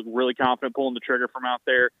there, looked really confident pulling the trigger from out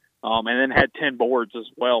there, and then had 10 boards as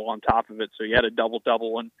well on top of it. So he had a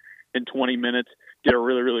double-double in 20 minutes. Did a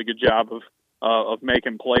really, really good job of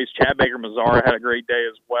making plays. Chad Baker-Mazara had a great day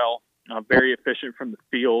as well. Very efficient from the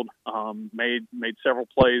field, made several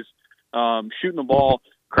plays, shooting the ball,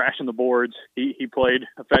 crashing the boards. He played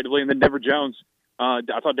effectively. And then Denver Jones, I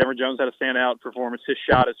thought Denver Jones had a standout performance. His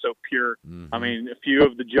shot is so pure. Mm-hmm. I mean, a few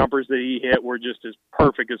of the jumpers that he hit were just as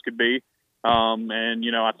perfect as could be. I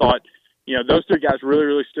thought, those 3 guys really,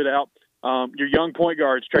 really stood out. Your young point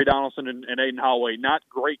guards, Trey Donaldson and Aiden Holloway, not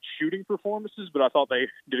great shooting performances, but I thought they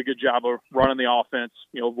did a good job of running the offense,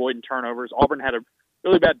 avoiding turnovers. Auburn had a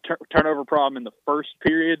really bad turnover problem in the first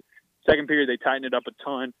period. Second period, they tightened it up a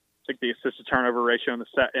ton. I think the assist to turnover ratio in the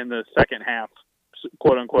second half,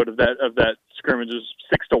 quote unquote, of that scrimmage is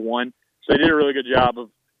 6-1. So they did a really good job of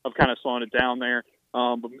kind of slowing it down there.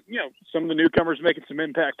 But some of the newcomers making some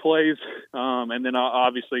impact plays, and then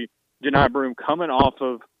obviously Janai Broome coming off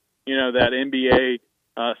of that NBA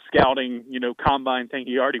scouting combine thing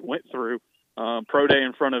he already went through. Pro day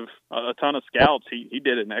in front of a ton of scouts, he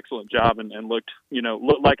did an excellent job and looked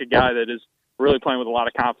like a guy that is really playing with a lot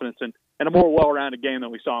of confidence and a more well-rounded game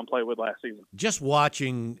than we saw him play with last season. Just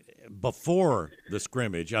watching before the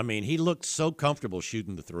scrimmage, I mean, he looked so comfortable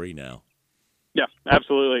shooting the 3 now. Yeah,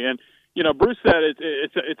 absolutely. And Bruce said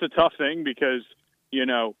it's a tough thing because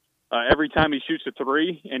every time he shoots a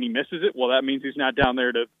 3 and he misses it, well, that means he's not down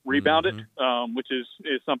there to rebound it, which is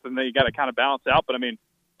something that you got to kind of balance out. But I mean,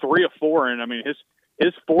 3 of 4, and I mean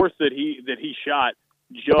his fourth that he shot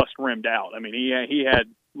just rimmed out. I mean he had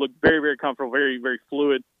looked very, very comfortable, very, very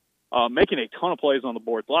fluid, making a ton of plays on the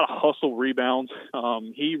board, a lot of hustle rebounds.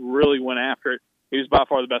 He really went after it. he was by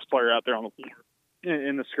far the best player out there on the floor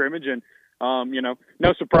in the scrimmage. And,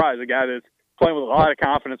 no surprise, a guy that's playing with a lot of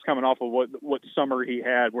confidence coming off of what summer he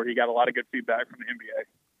had, where he got a lot of good feedback from the NBA.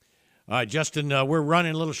 All right, Justin, we're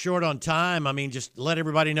running a little short on time. I mean, just let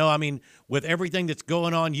everybody know. I mean, with everything that's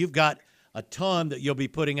going on, you've got a ton that you'll be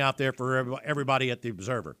putting out there for everybody at the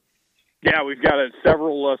Observer. Yeah, we've got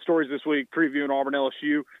several stories this week previewing Auburn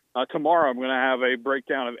LSU. Tomorrow I'm going to have a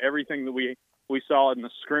breakdown of everything that we saw in the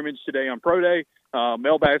scrimmage today on Pro Day.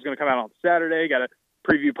 Mailbag's going to come out on Saturday. Got a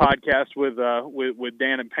preview podcast with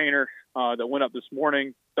Dan and Painter that went up this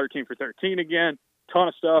morning, 13 for 13 again. Ton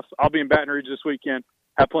of stuff. I'll be in Baton Rouge this weekend.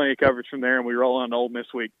 Have plenty of coverage from there, and we roll on to Ole Miss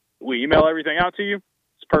week. We email everything out to you.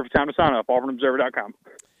 It's a perfect time to sign up, auburnobserver.com.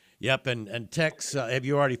 Yep, and Tex, have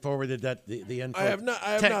you already forwarded that the info? I have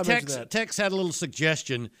not mentioned that. Tex had a little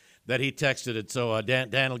suggestion that he texted it, so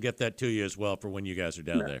Dan will get that to you as well for when you guys are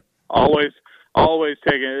down there. Always love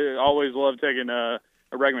taking a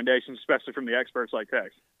recommendation, especially from the experts like Tex.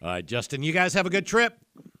 All right, Justin, you guys have a good trip.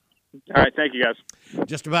 All right, thank you guys.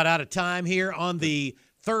 Just about out of time here on the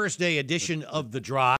Thursday edition of The Drive.